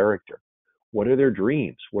main character. What are their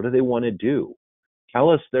dreams? What do they want to do?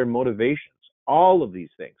 Tell us their motivations, all of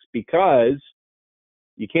these things, because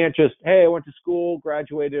you can't just, hey, I went to school,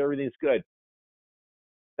 graduated, everything's good.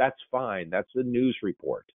 That's fine. That's a news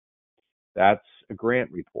report. That's a grant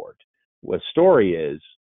report. What a story is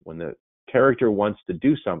when the character wants to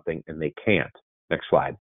do something and they can't. Next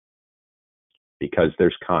slide. Because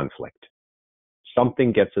there's conflict.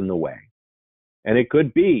 Something gets in the way. And it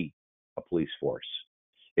could be a police force.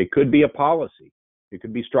 It could be a policy. It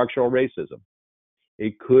could be structural racism.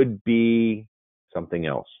 It could be something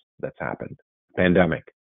else that's happened. Pandemic,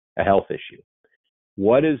 a health issue.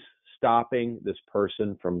 What is stopping this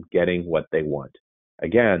person from getting what they want?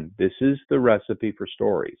 Again, this is the recipe for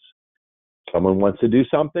stories. Someone wants to do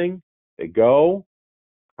something, they go,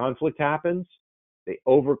 conflict happens, they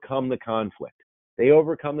overcome the conflict. They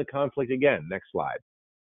overcome the conflict again. Next slide.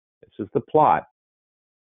 This is the plot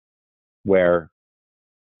where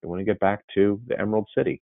they want to get back to the Emerald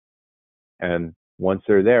City. And once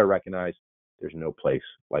they're there, recognize there's no place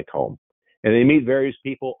like home. And they meet various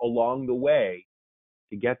people along the way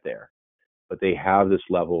to get there. But they have this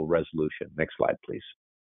level of resolution. Next slide, please.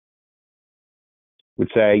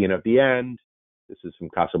 Would say, at the end, this is from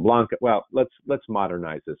Casablanca. Well, let's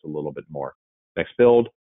modernize this a little bit more. Next build.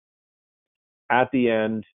 At the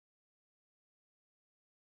end,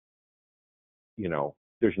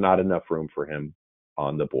 there's not enough room for him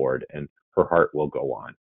on the board, and her heart will go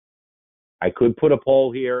on. I could put a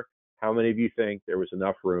poll here. How many of you think there was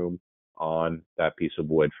enough room on that piece of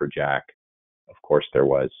wood for Jack? Of course there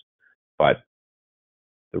was. But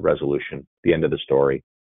the resolution, the end of the story,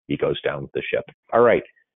 he goes down with the ship. All right,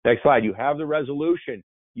 next slide. You have the resolution.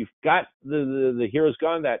 You've got the hero's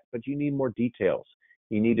gone that, but you need more details.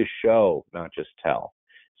 You need to show, not just tell.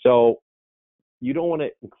 So You don't want to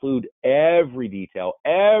include every detail,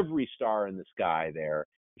 every star in the sky there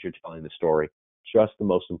as you're telling the story, just the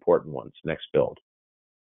most important ones. Next build.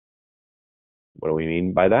 What do we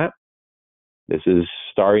mean by that? This is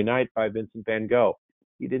Starry Night by Vincent van Gogh.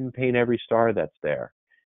 He didn't paint every star that's there.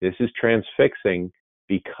 This is transfixing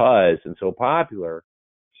because, and so popular,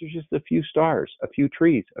 there's just a few stars, a few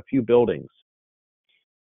trees, a few buildings.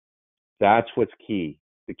 That's what's key.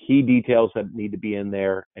 The key details that need to be in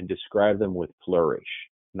there, and describe them with flourish,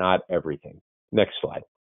 not everything. Next slide.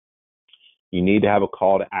 You need to have a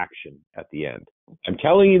call to action at the end. I'm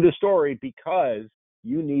telling you the story because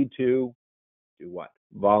you need to do what?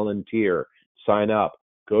 Volunteer, sign up,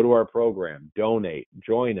 go to our program, donate,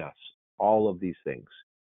 join us, all of these things.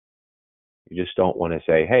 You just don't want to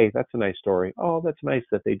say, hey, that's a nice story. Oh, that's nice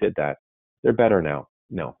that they did that. They're better now.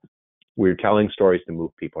 No, we're telling stories to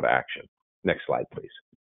move people to action. Next slide, please.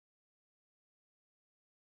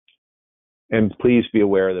 And please be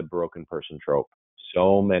aware of the broken person trope.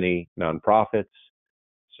 So many nonprofits,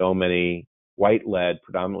 so many white-led,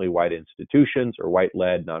 predominantly white institutions or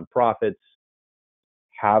white-led nonprofits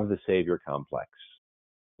have the savior complex,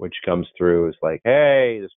 which comes through as like,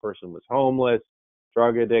 hey, this person was homeless,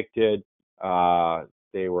 drug addicted,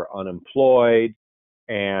 they were unemployed,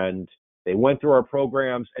 and they went through our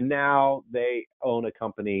programs, and now they own a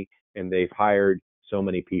company and they've hired so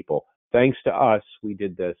many people. Thanks to us, we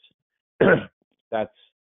did this. That's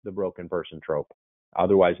the broken person trope,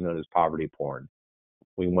 otherwise known as poverty porn.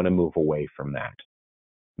 We want to move away from that.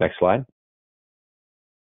 Next slide.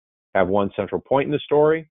 Have one central point in the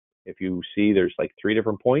story. If you see there's like 3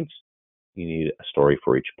 different points, you need a story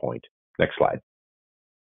for each point. Next slide.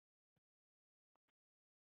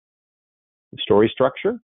 The story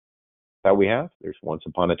structure that we have, there's once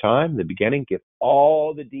upon a time, the beginning, give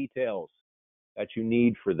all the details that you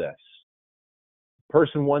need for this.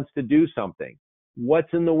 Person wants to do something.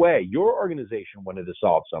 What's in the way? Your organization wanted to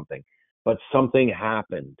solve something, but something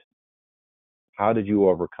happened. How did you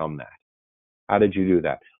overcome that? How did you do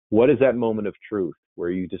that? What is that moment of truth where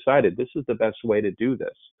you decided this is the best way to do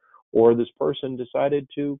this? Or this person decided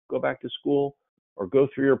to go back to school or go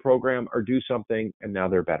through your program or do something and now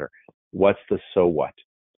they're better. What's the so what?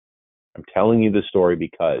 I'm telling you the story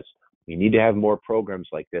because we need to have more programs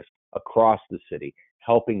like this across the city,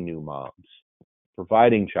 helping new moms,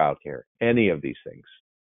 providing childcare, any of these things.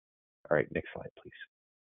 All right, next slide, please.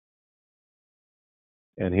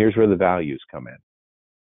 And here's where the values come in.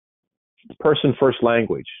 Person first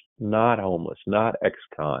language, not homeless, not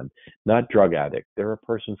ex-con, not drug addict. They're a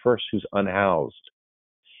person first who's unhoused.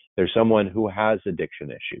 They're someone who has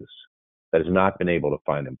addiction issues that has not been able to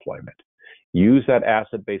find employment. Use that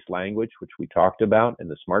asset-based language, which we talked about in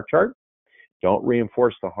the SMART chart. Don't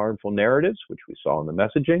reinforce the harmful narratives, which we saw in the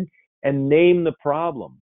messaging, and name the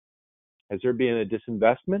problem. Has there been a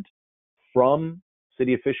disinvestment from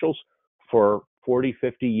city officials for 40,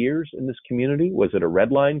 50 years in this community? Was it a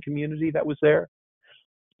red line community that was there?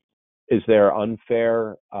 Is there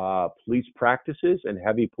unfair police practices and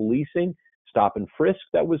heavy policing, stop and frisk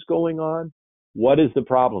that was going on? What is the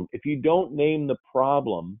problem? If you don't name the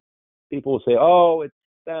problem, people will say, oh, it's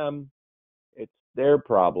them. It's their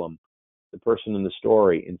problem, the person in the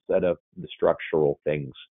story, instead of the structural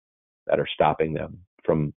things that are stopping them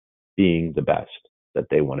from being the best that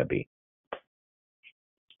they want to be.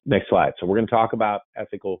 Next slide. So we're going to talk about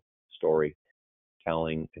ethical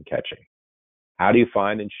storytelling and catching. How do you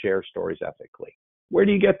find and share stories ethically? Where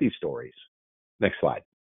do you get these stories? Next slide.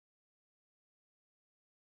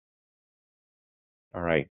 All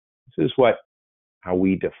right. This is how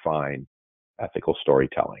we define ethical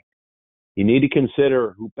storytelling. You need to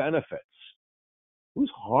consider who benefits,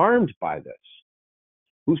 who's harmed by this,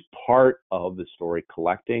 who's part of the story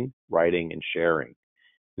collecting, writing, and sharing.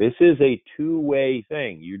 This is a two-way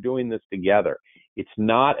thing. You're doing this together. It's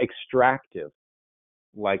not extractive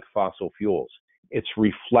like fossil fuels. It's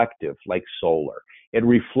reflective like solar. It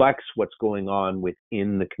reflects what's going on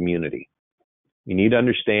within the community. You need to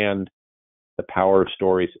understand the power of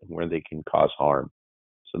stories and where they can cause harm.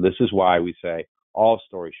 So this is why we say all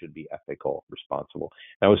stories should be ethical, responsible.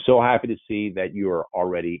 And I was so happy to see that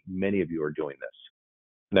many of you are doing this.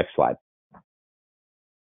 Next slide.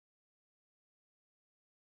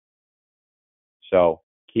 So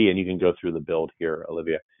key, and you can go through the build here,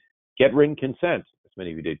 Olivia. Get written consent, as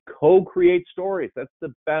many of you did. Co-create stories. That's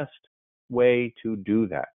the best way to do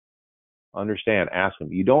that. Understand, ask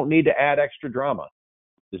them. You don't need to add extra drama.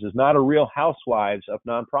 This is not a Real Housewives of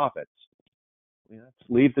nonprofits. Let's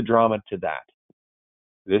leave the drama to that.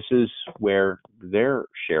 This is where they're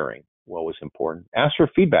sharing what was important. Ask for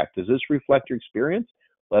feedback. Does this reflect your experience?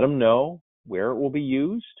 Let them know where it will be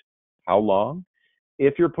used, how long.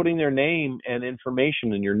 if you're putting their name and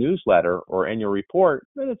information in your newsletter or annual report,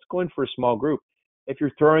 then it's going for a small group. If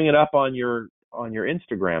you're throwing it up on your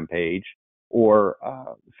Instagram page or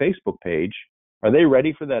Facebook page, are they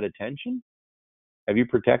ready for that attention? Have you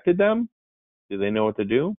protected them? Do they know what to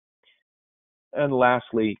do? And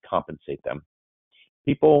lastly, compensate them.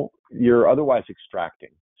 People, you're otherwise extracting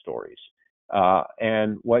stories.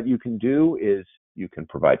 And what you can do is you can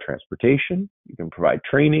provide transportation, you can provide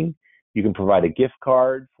training, you can provide a gift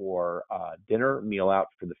card for dinner, meal out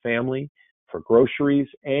for the family, for groceries,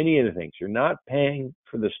 any of the things. You're not paying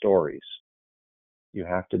for the stories. You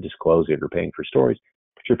have to disclose it. You're paying for stories,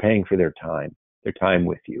 but you're paying for their time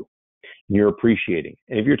with you. And you're appreciating.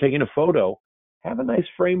 And if you're taking a photo, have a nice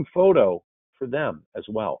framed photo for them as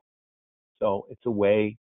well. So it's a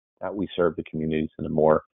way that we serve the communities in a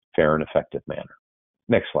more fair and effective manner.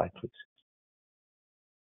 Next slide, please.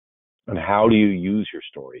 And how do you use your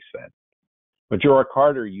stories then? Majora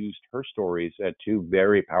Carter used her stories at 2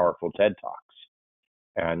 very powerful TED Talks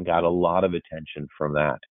and got a lot of attention from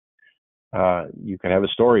that. You can have a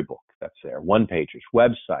storybook that's there, one-pagers,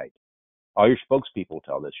 website. All your spokespeople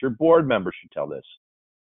tell this. Your board members should tell this.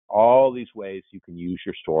 All these ways you can use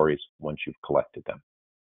your stories once you've collected them.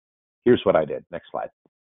 Here's what I did. Next slide.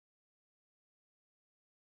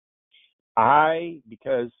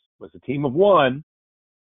 Because it was a team of 1,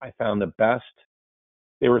 I found the best.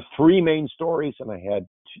 There were 3 main stories, and I had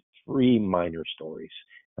 3 minor stories.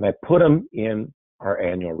 And I put them in our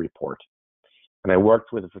annual report. And I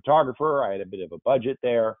worked with a photographer. I had a bit of a budget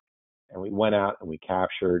there. And we went out and we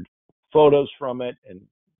captured photos from it and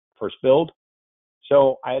first build.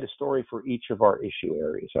 So I had a story for each of our issue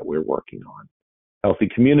areas that we're working on. Healthy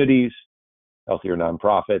communities, healthier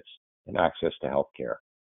nonprofits, and access to healthcare.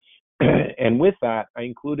 And with that, I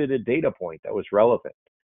included a data point that was relevant,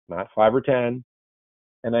 not 5 or 10,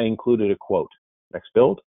 and I included a quote. Next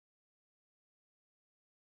build.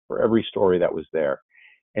 For every story that was there.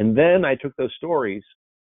 And then I took those stories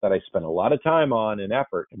that I spent a lot of time on and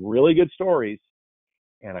effort, and really good stories,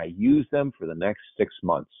 and I used them for the next 6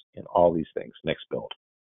 months in all these things. Next build.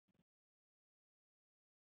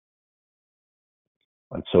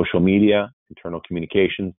 On social media, internal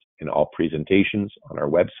communications, and all presentations on our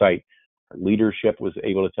website, our leadership was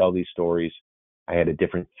able to tell these stories. I had a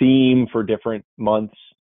different theme for different months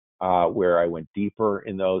where I went deeper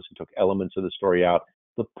in those and took elements of the story out.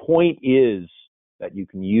 The point is that you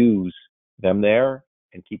can use them there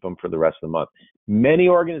and keep them for the rest of the month. Many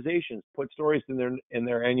organizations put stories in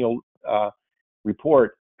their annual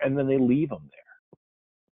report, and then they leave them there.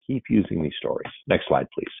 Keep using these stories. Next slide,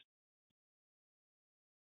 please.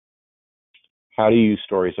 How do you use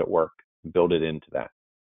stories at work? Build it into that.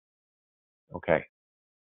 Okay.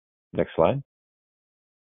 Next slide.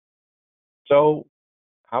 So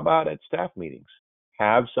how about at staff meetings?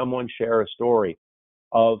 Have someone share a story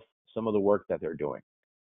of some of the work that they're doing.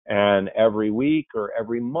 And every week or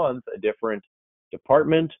every month, a different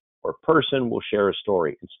department or person will share a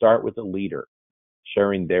story, and start with a leader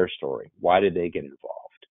sharing their story. Why did they get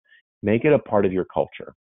involved? Make it a part of your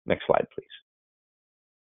culture. Next slide, please.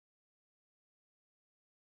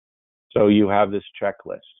 So you have this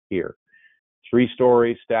checklist here. 3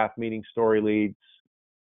 stories, staff meetings, story leads,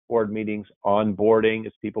 board meetings, onboarding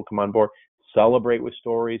as people come on board, celebrate with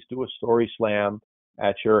stories, do a story slam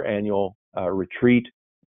at your annual retreat,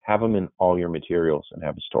 have them in all your materials and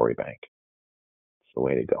have a story bank. It's the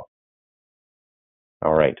way to go.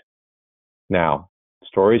 All right. Now,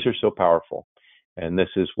 stories are so powerful, and this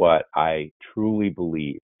is what I truly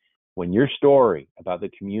believe. When your story about the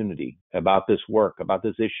community, about this work, about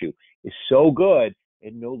this issue is so good,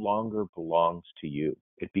 it no longer belongs to you.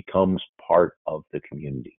 It becomes part of the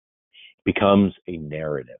community. It becomes a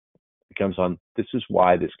narrative. It becomes on, this is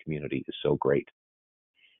why this community is so great.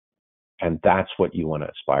 And that's what you want to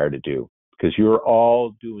aspire to do, because you're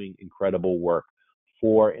all doing incredible work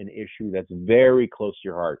for an issue that's very close to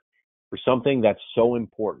your heart, for something that's so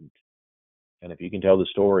important. And if you can tell the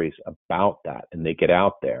stories about that and they get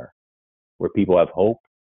out there where people have hope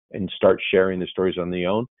and start sharing the stories on their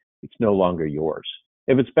own, it's no longer yours.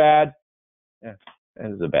 If it's bad, that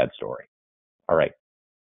is a bad story. All right.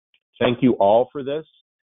 Thank you all for this.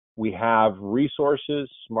 We have resources,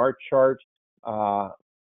 Smart Chart,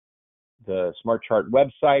 the Smart Chart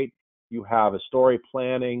website. You have a story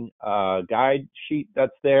planning guide sheet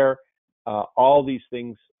that's there. All these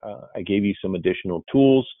things, I gave you some additional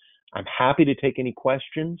tools. I'm happy to take any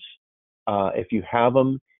questions if you have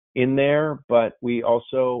them in there, but we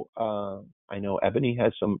also, I know Ebony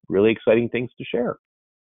has some really exciting things to share.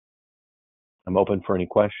 I'm open for any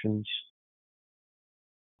questions.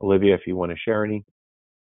 Olivia, if you want to share any.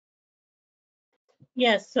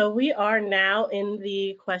 Yes, so we are now in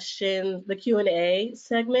the Q&A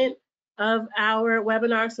segment of our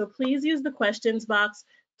webinar. So please use the questions box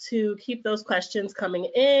to keep those questions coming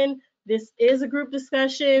in. This is a group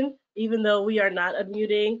discussion, even though we are not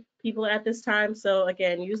unmuting people at this time. So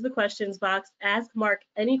again, use the questions box, ask Mark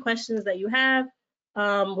any questions that you have.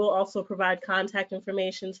 We'll also provide contact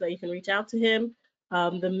information so that you can reach out to him.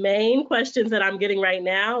 The main questions that I'm getting right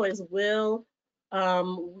now is, will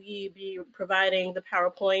we be providing the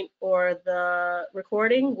PowerPoint or the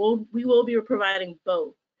recording? We will be providing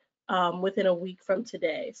both within a week from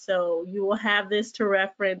today. So you will have this to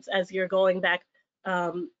reference as you're going back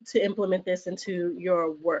to implement this into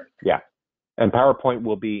your work. Yeah. And PowerPoint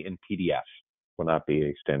will be in PDF, will not be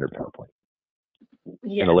a standard PowerPoint.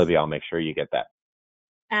 Yes. And Olivia, I'll make sure you get that.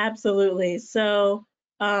 Absolutely. So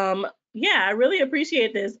yeah, I really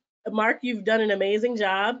appreciate this. Mark, you've done an amazing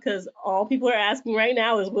job, because all people are asking right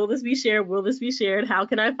now is, will this be shared? Will this be shared? How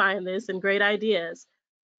can I find this? And great ideas.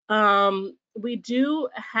 We do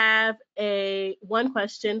have one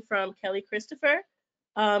question from Kelly Christopher.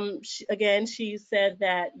 Again, she said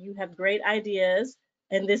that you have great ideas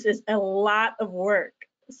and this is a lot of work.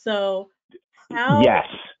 So how Yes.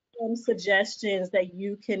 some suggestions that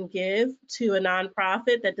you can give to a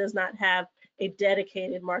nonprofit that does not have a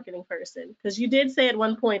dedicated marketing person? Because you did say at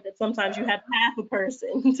one point that sometimes you have half a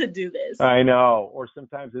person to do this. I know, or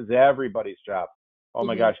sometimes it's everybody's job. Oh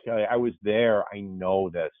my Mhm. gosh, Kelly, I was there. I know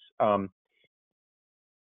this.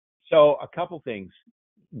 So a couple things.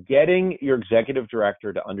 Getting your executive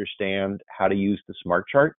director to understand how to use the smart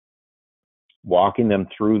chart, walking them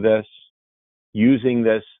through this, using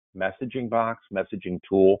this messaging box, messaging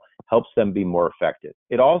tool, helps them be more effective.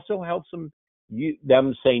 It also helps them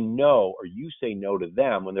say no, or you say no to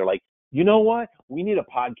them when they're like, you know what? We need a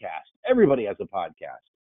podcast. Everybody has a podcast.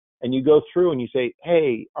 And you go through and you say,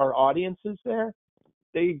 hey, our audience is there.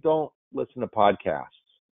 They don't listen to podcasts.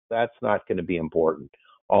 That's not going to be important.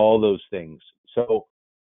 All those things. So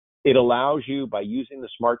it allows you, by using the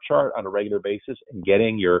smart chart on a regular basis and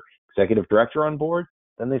getting your executive director on board,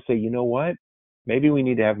 then they say, you know what? Maybe we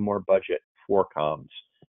need to have more budget for comms,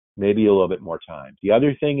 maybe a little bit more time. The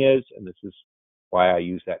other thing is, and this is why I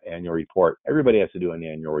use that annual report, everybody has to do an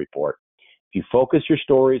annual report. If you focus your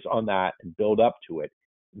stories on that and build up to it,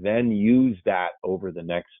 then use that over the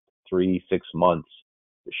next 3-6 months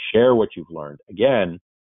to share what you've learned. Again,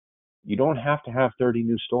 you don't have to have 30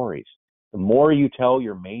 new stories. The more you tell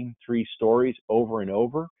your main 3 stories over and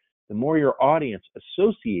over, the more your audience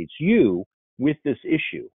associates you with this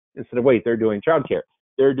issue. Instead of, wait, they're doing childcare,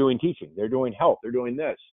 they're doing teaching, they're doing health, they're doing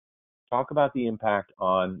this. Talk about the impact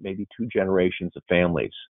on maybe 2 generations of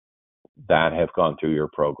families that have gone through your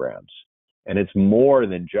programs. And it's more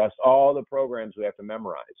than just all the programs we have to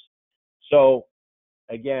memorize. So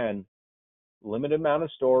again, limited amount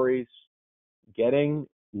of stories, getting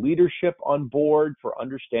leadership on board for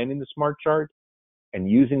understanding the smart chart and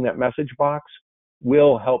using that message box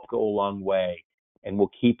will help go a long way and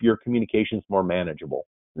will keep your communications more manageable.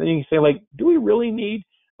 And then you can say, like, do we really need,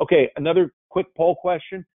 okay, another quick poll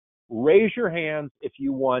question. Raise your hands if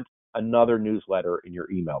you want another newsletter in your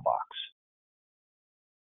email box.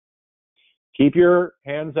 Keep your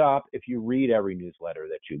hands up if you read every newsletter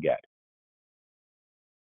that you get.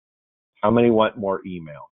 How many want more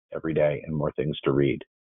email every day and more things to read?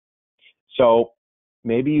 So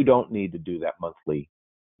maybe you don't need to do that monthly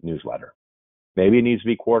newsletter. Maybe it needs to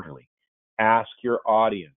be quarterly. Ask your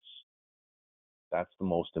audience. That's the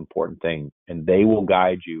most important thing. And they will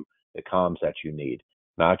guide you the comms that you need.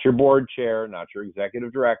 Not your board chair, not your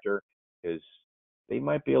executive director, because they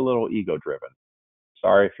might be a little ego driven.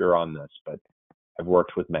 Sorry if you're on this, but I've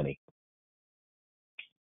worked with many.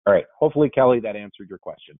 All right. Hopefully, Kelly, that answered your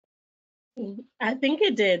question. I think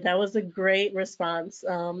it did. That was a great response.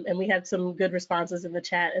 And we had some good responses in the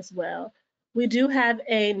chat as well. We do have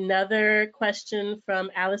another question from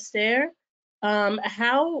Alistair.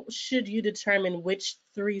 How should you determine which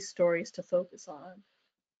 3 stories to focus on?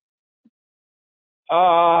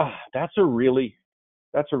 That's a really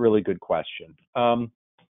good question.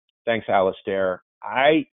 Thanks, Alistair.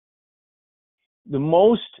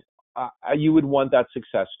 You would want that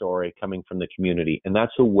success story coming from the community, and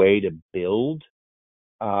that's a way to build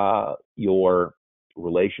your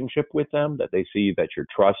relationship with them, that they see that you're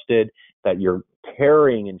trusted, that you're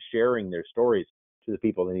caring and sharing their stories to the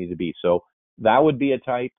people they need to be. So that would be a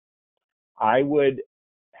type. I would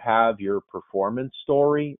have your performance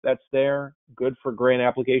story that's there, good for grant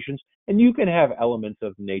applications, and you can have elements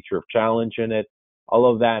of nature of challenge in it,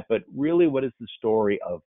 all of that, but really, what is the story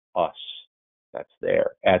of us that's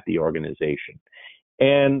there at the organization?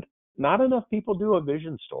 And not enough people do a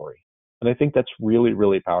vision story. And I think that's really,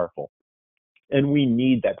 really powerful. And we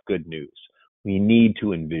need that good news. We need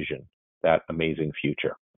to envision that amazing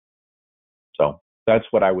future. So that's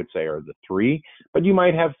what I would say are the three. But you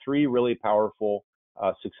might have three really powerful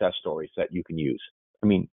success stories that you can use. I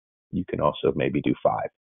mean, you can also maybe do five,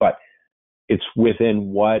 but it's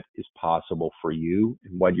within what is possible for you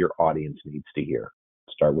and what your audience needs to hear.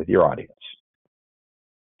 Start with your audience.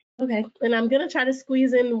 Okay, and I'm gonna try to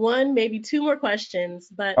squeeze in one, maybe two more questions,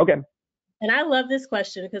 but Okay. and I love this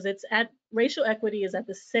question because racial equity is at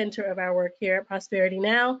the center of our work here at Prosperity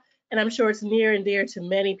Now, and I'm sure it's near and dear to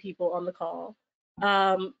many people on the call.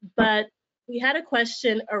 But we had a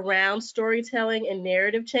question around storytelling and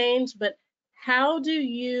narrative change, but how do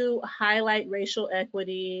you highlight racial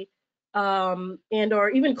equity and or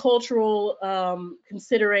even cultural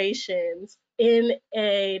considerations in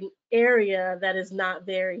an area that is not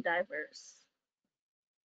very diverse?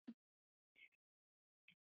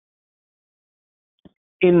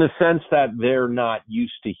 In the sense that they're not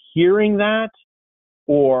used to hearing that,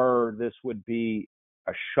 or this would be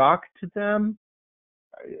a shock to them.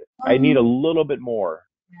 I need a little bit more.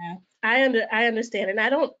 Yeah, I understand, and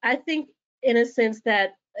I think in a sense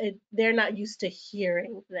that they're not used to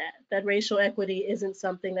hearing that racial equity isn't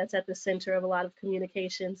something that's at the center of a lot of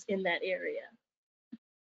communications in that area.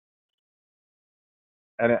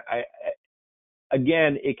 And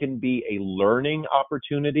again, it can be a learning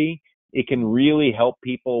opportunity. It can really help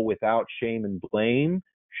people without shame and blame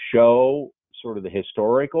show sort of the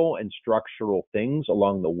historical and structural things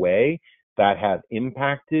along the way that have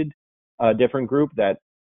impacted a different group.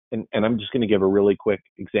 And I'm just going to give a really quick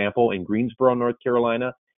example. In Greensboro, North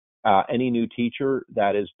Carolina, any new teacher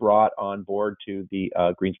that is brought on board to the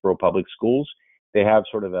Greensboro Public Schools, they have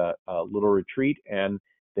sort of a little retreat, and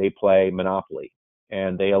they play Monopoly.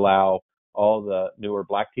 And they allow all the newer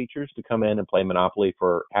Black teachers to come in and play Monopoly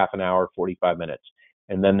for half an hour, 45 minutes.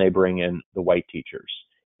 And then they bring in the white teachers.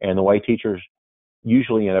 And the white teachers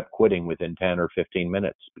usually end up quitting within 10 or 15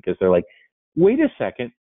 minutes because they're like, wait a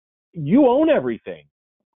second, you own everything.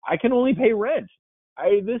 I can only pay rent.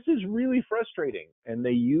 This is really frustrating. And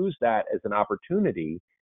they use that as an opportunity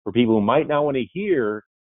for people who might not want to hear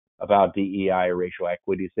about DEI or racial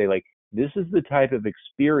equity to say, like, this is the type of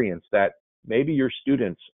experience that maybe your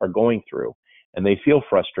students are going through, and they feel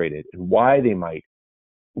frustrated and why they might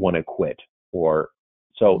want to quit. Or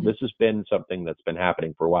so this has been something that's been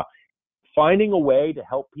happening for a while. Finding a way to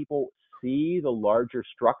help people see the larger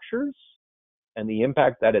structures and the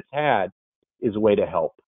impact that it's had is a way to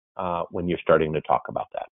help when you're starting to talk about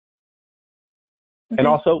that. Okay. And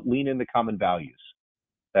also lean into common values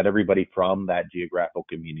that everybody from that geographical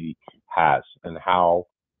community has and how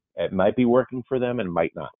it might be working for them and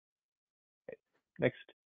might not. Okay. Next.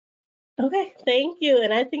 Okay, thank you.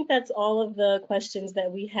 And I think that's all of the questions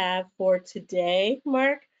that we have for today,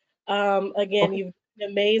 Mark. Again, you've done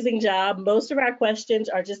an amazing job. Most of our questions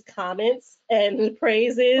are just comments and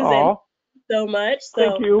praises. Aww. And so much.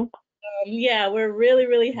 So, thank you. Yeah, we're really,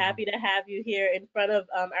 really happy to have you here in front of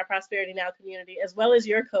our Prosperity Now community, as well as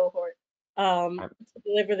your cohort, to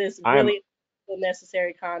deliver this really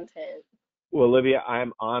necessary content. Well, Olivia,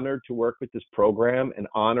 I'm honored to work with this program and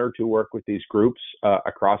honored to work with these groups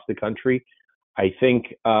across the country. I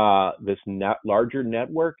think this larger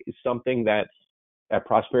network is something that at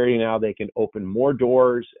Prosperity Now, they can open more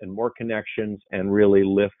doors and more connections and really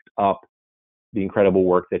lift up the incredible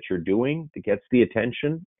work that you're doing that gets the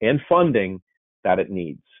attention and funding that it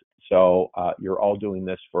needs. So you're all doing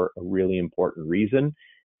this for a really important reason,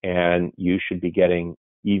 and you should be getting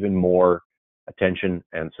even more attention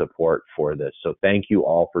and support for this. So thank you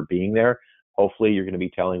all for being there. Hopefully you're going to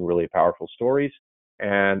be telling really powerful stories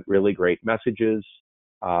and really great messages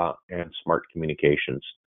and smart communications.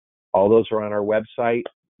 All those are on our website.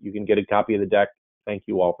 You can get a copy of the deck. Thank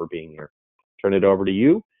you all for being here. Turn it over to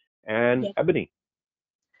you and Ebony.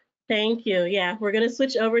 Thank you. Yeah, we're going to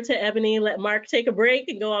switch over to Ebony, let Mark take a break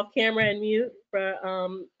and go off camera and mute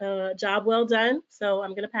for job well done. So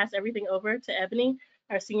I'm going to pass everything over to Ebony,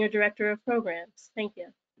 our Senior Director of Programs. Thank you.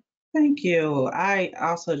 Thank you. I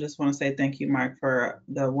also just want to say thank you, Mark, for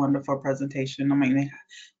the wonderful presentation. I mean, no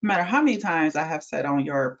matter how many times I have said on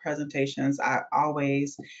your presentations, I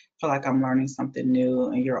always feel like I'm learning something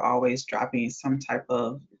new, and you're always dropping some type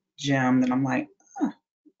of gem that I'm like,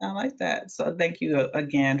 I like that. So thank you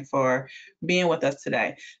again for being with us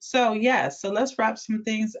today. So yes, so let's wrap some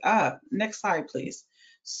things up. Next slide, please.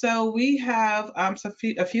 So we have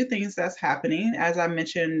a few things that's happening. As I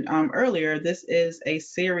mentioned earlier, this is a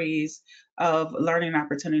series of learning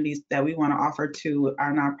opportunities that we want to offer to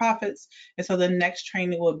our nonprofits. And so the next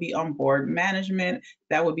training will be on board management.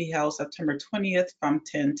 That will be held September 20th from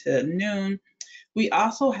 10 to noon. We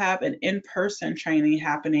also have an in-person training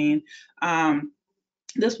happening.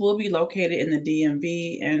 This will be located in the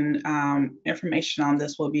DMV, and information on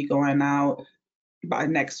this will be going out by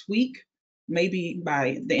next week, maybe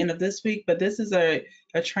by the end of this week. But this is a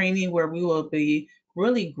training where we will be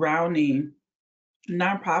really grounding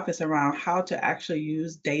nonprofits around how to actually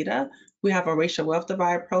use data. We have a racial wealth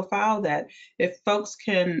divide profile that if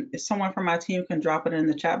someone from my team can drop it in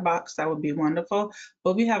the chat box, that would be wonderful.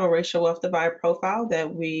 But we have a racial wealth divide profile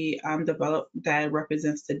that we developed that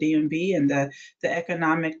represents the DMV and the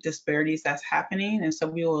economic disparities that's happening. And so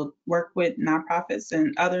we will work with nonprofits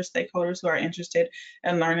and other stakeholders who are interested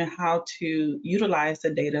in learning how to utilize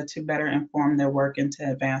the data to better inform their work and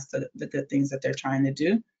to advance the good things that they're trying to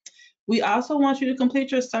do. We also want you to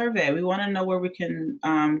complete your survey. We want to know where we can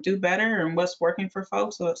do better and what's working for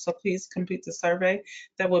folks. So please complete the survey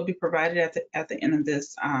that will be provided at the end of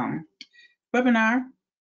this webinar.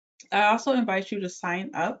 I also invite you to sign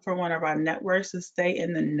up for one of our networks to stay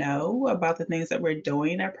in the know about the things that we're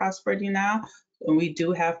doing at Prosperity Now. And we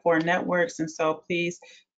do have 4 networks, and so please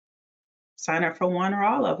sign up for one or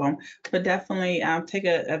all of them, but definitely take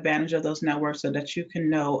advantage of those networks so that you can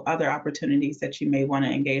know other opportunities that you may want to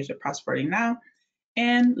engage with Prosperity Now.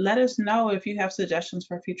 And let us know if you have suggestions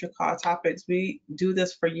for future call topics. We do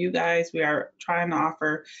this for you guys. We are trying to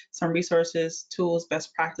offer some resources, tools,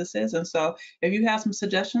 best practices. And so if you have some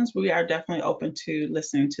suggestions, we are definitely open to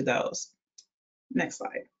listening to those. Next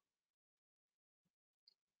slide.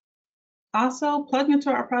 Also, plug into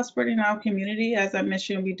our Prosperity Now community. As I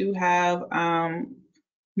mentioned, we do have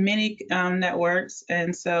many networks,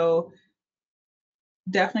 and so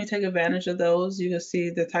definitely take advantage of those. You can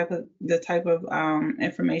see the type of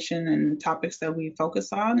information and topics that we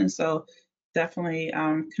focus on, and so definitely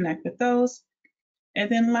connect with those. And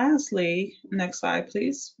then lastly, next slide,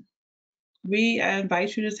 please. We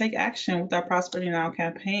invite you to take action with our Prosperity Now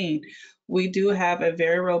campaign. We do have a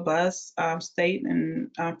very robust state and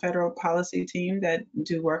federal policy team that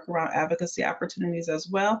do work around advocacy opportunities as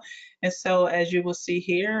well. And so as you will see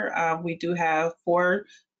here, we do have 4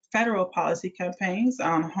 federal policy campaigns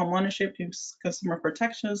on home ownership, consumer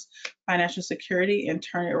protections, financial security, and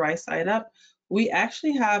turn it right side up. We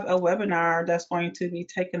actually have a webinar that's going to be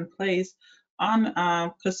taking place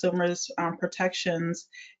on consumers protections,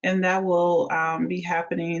 and that will be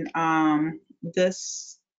happening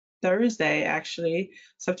this Thursday, actually,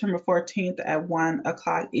 September 14th at 1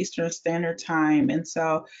 o'clock Eastern Standard Time. And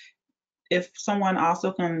so if someone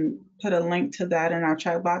also can put a link to that in our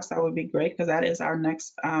chat box, that would be great, because that is our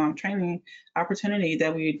next training opportunity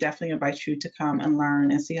that we definitely invite you to come and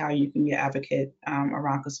learn and see how you can be an advocate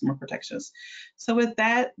around consumer protections. So with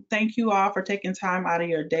that, thank you all for taking time out of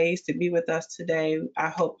your days to be with us today. I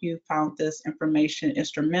hope you found this information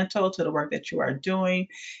instrumental to the work that you are doing.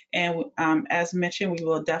 And as mentioned, we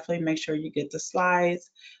will definitely make sure you get the slides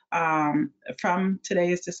from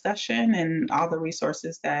today's discussion and all the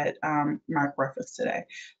resources that Mark referenced today.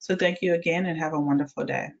 So thank you again and have a wonderful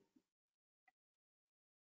day.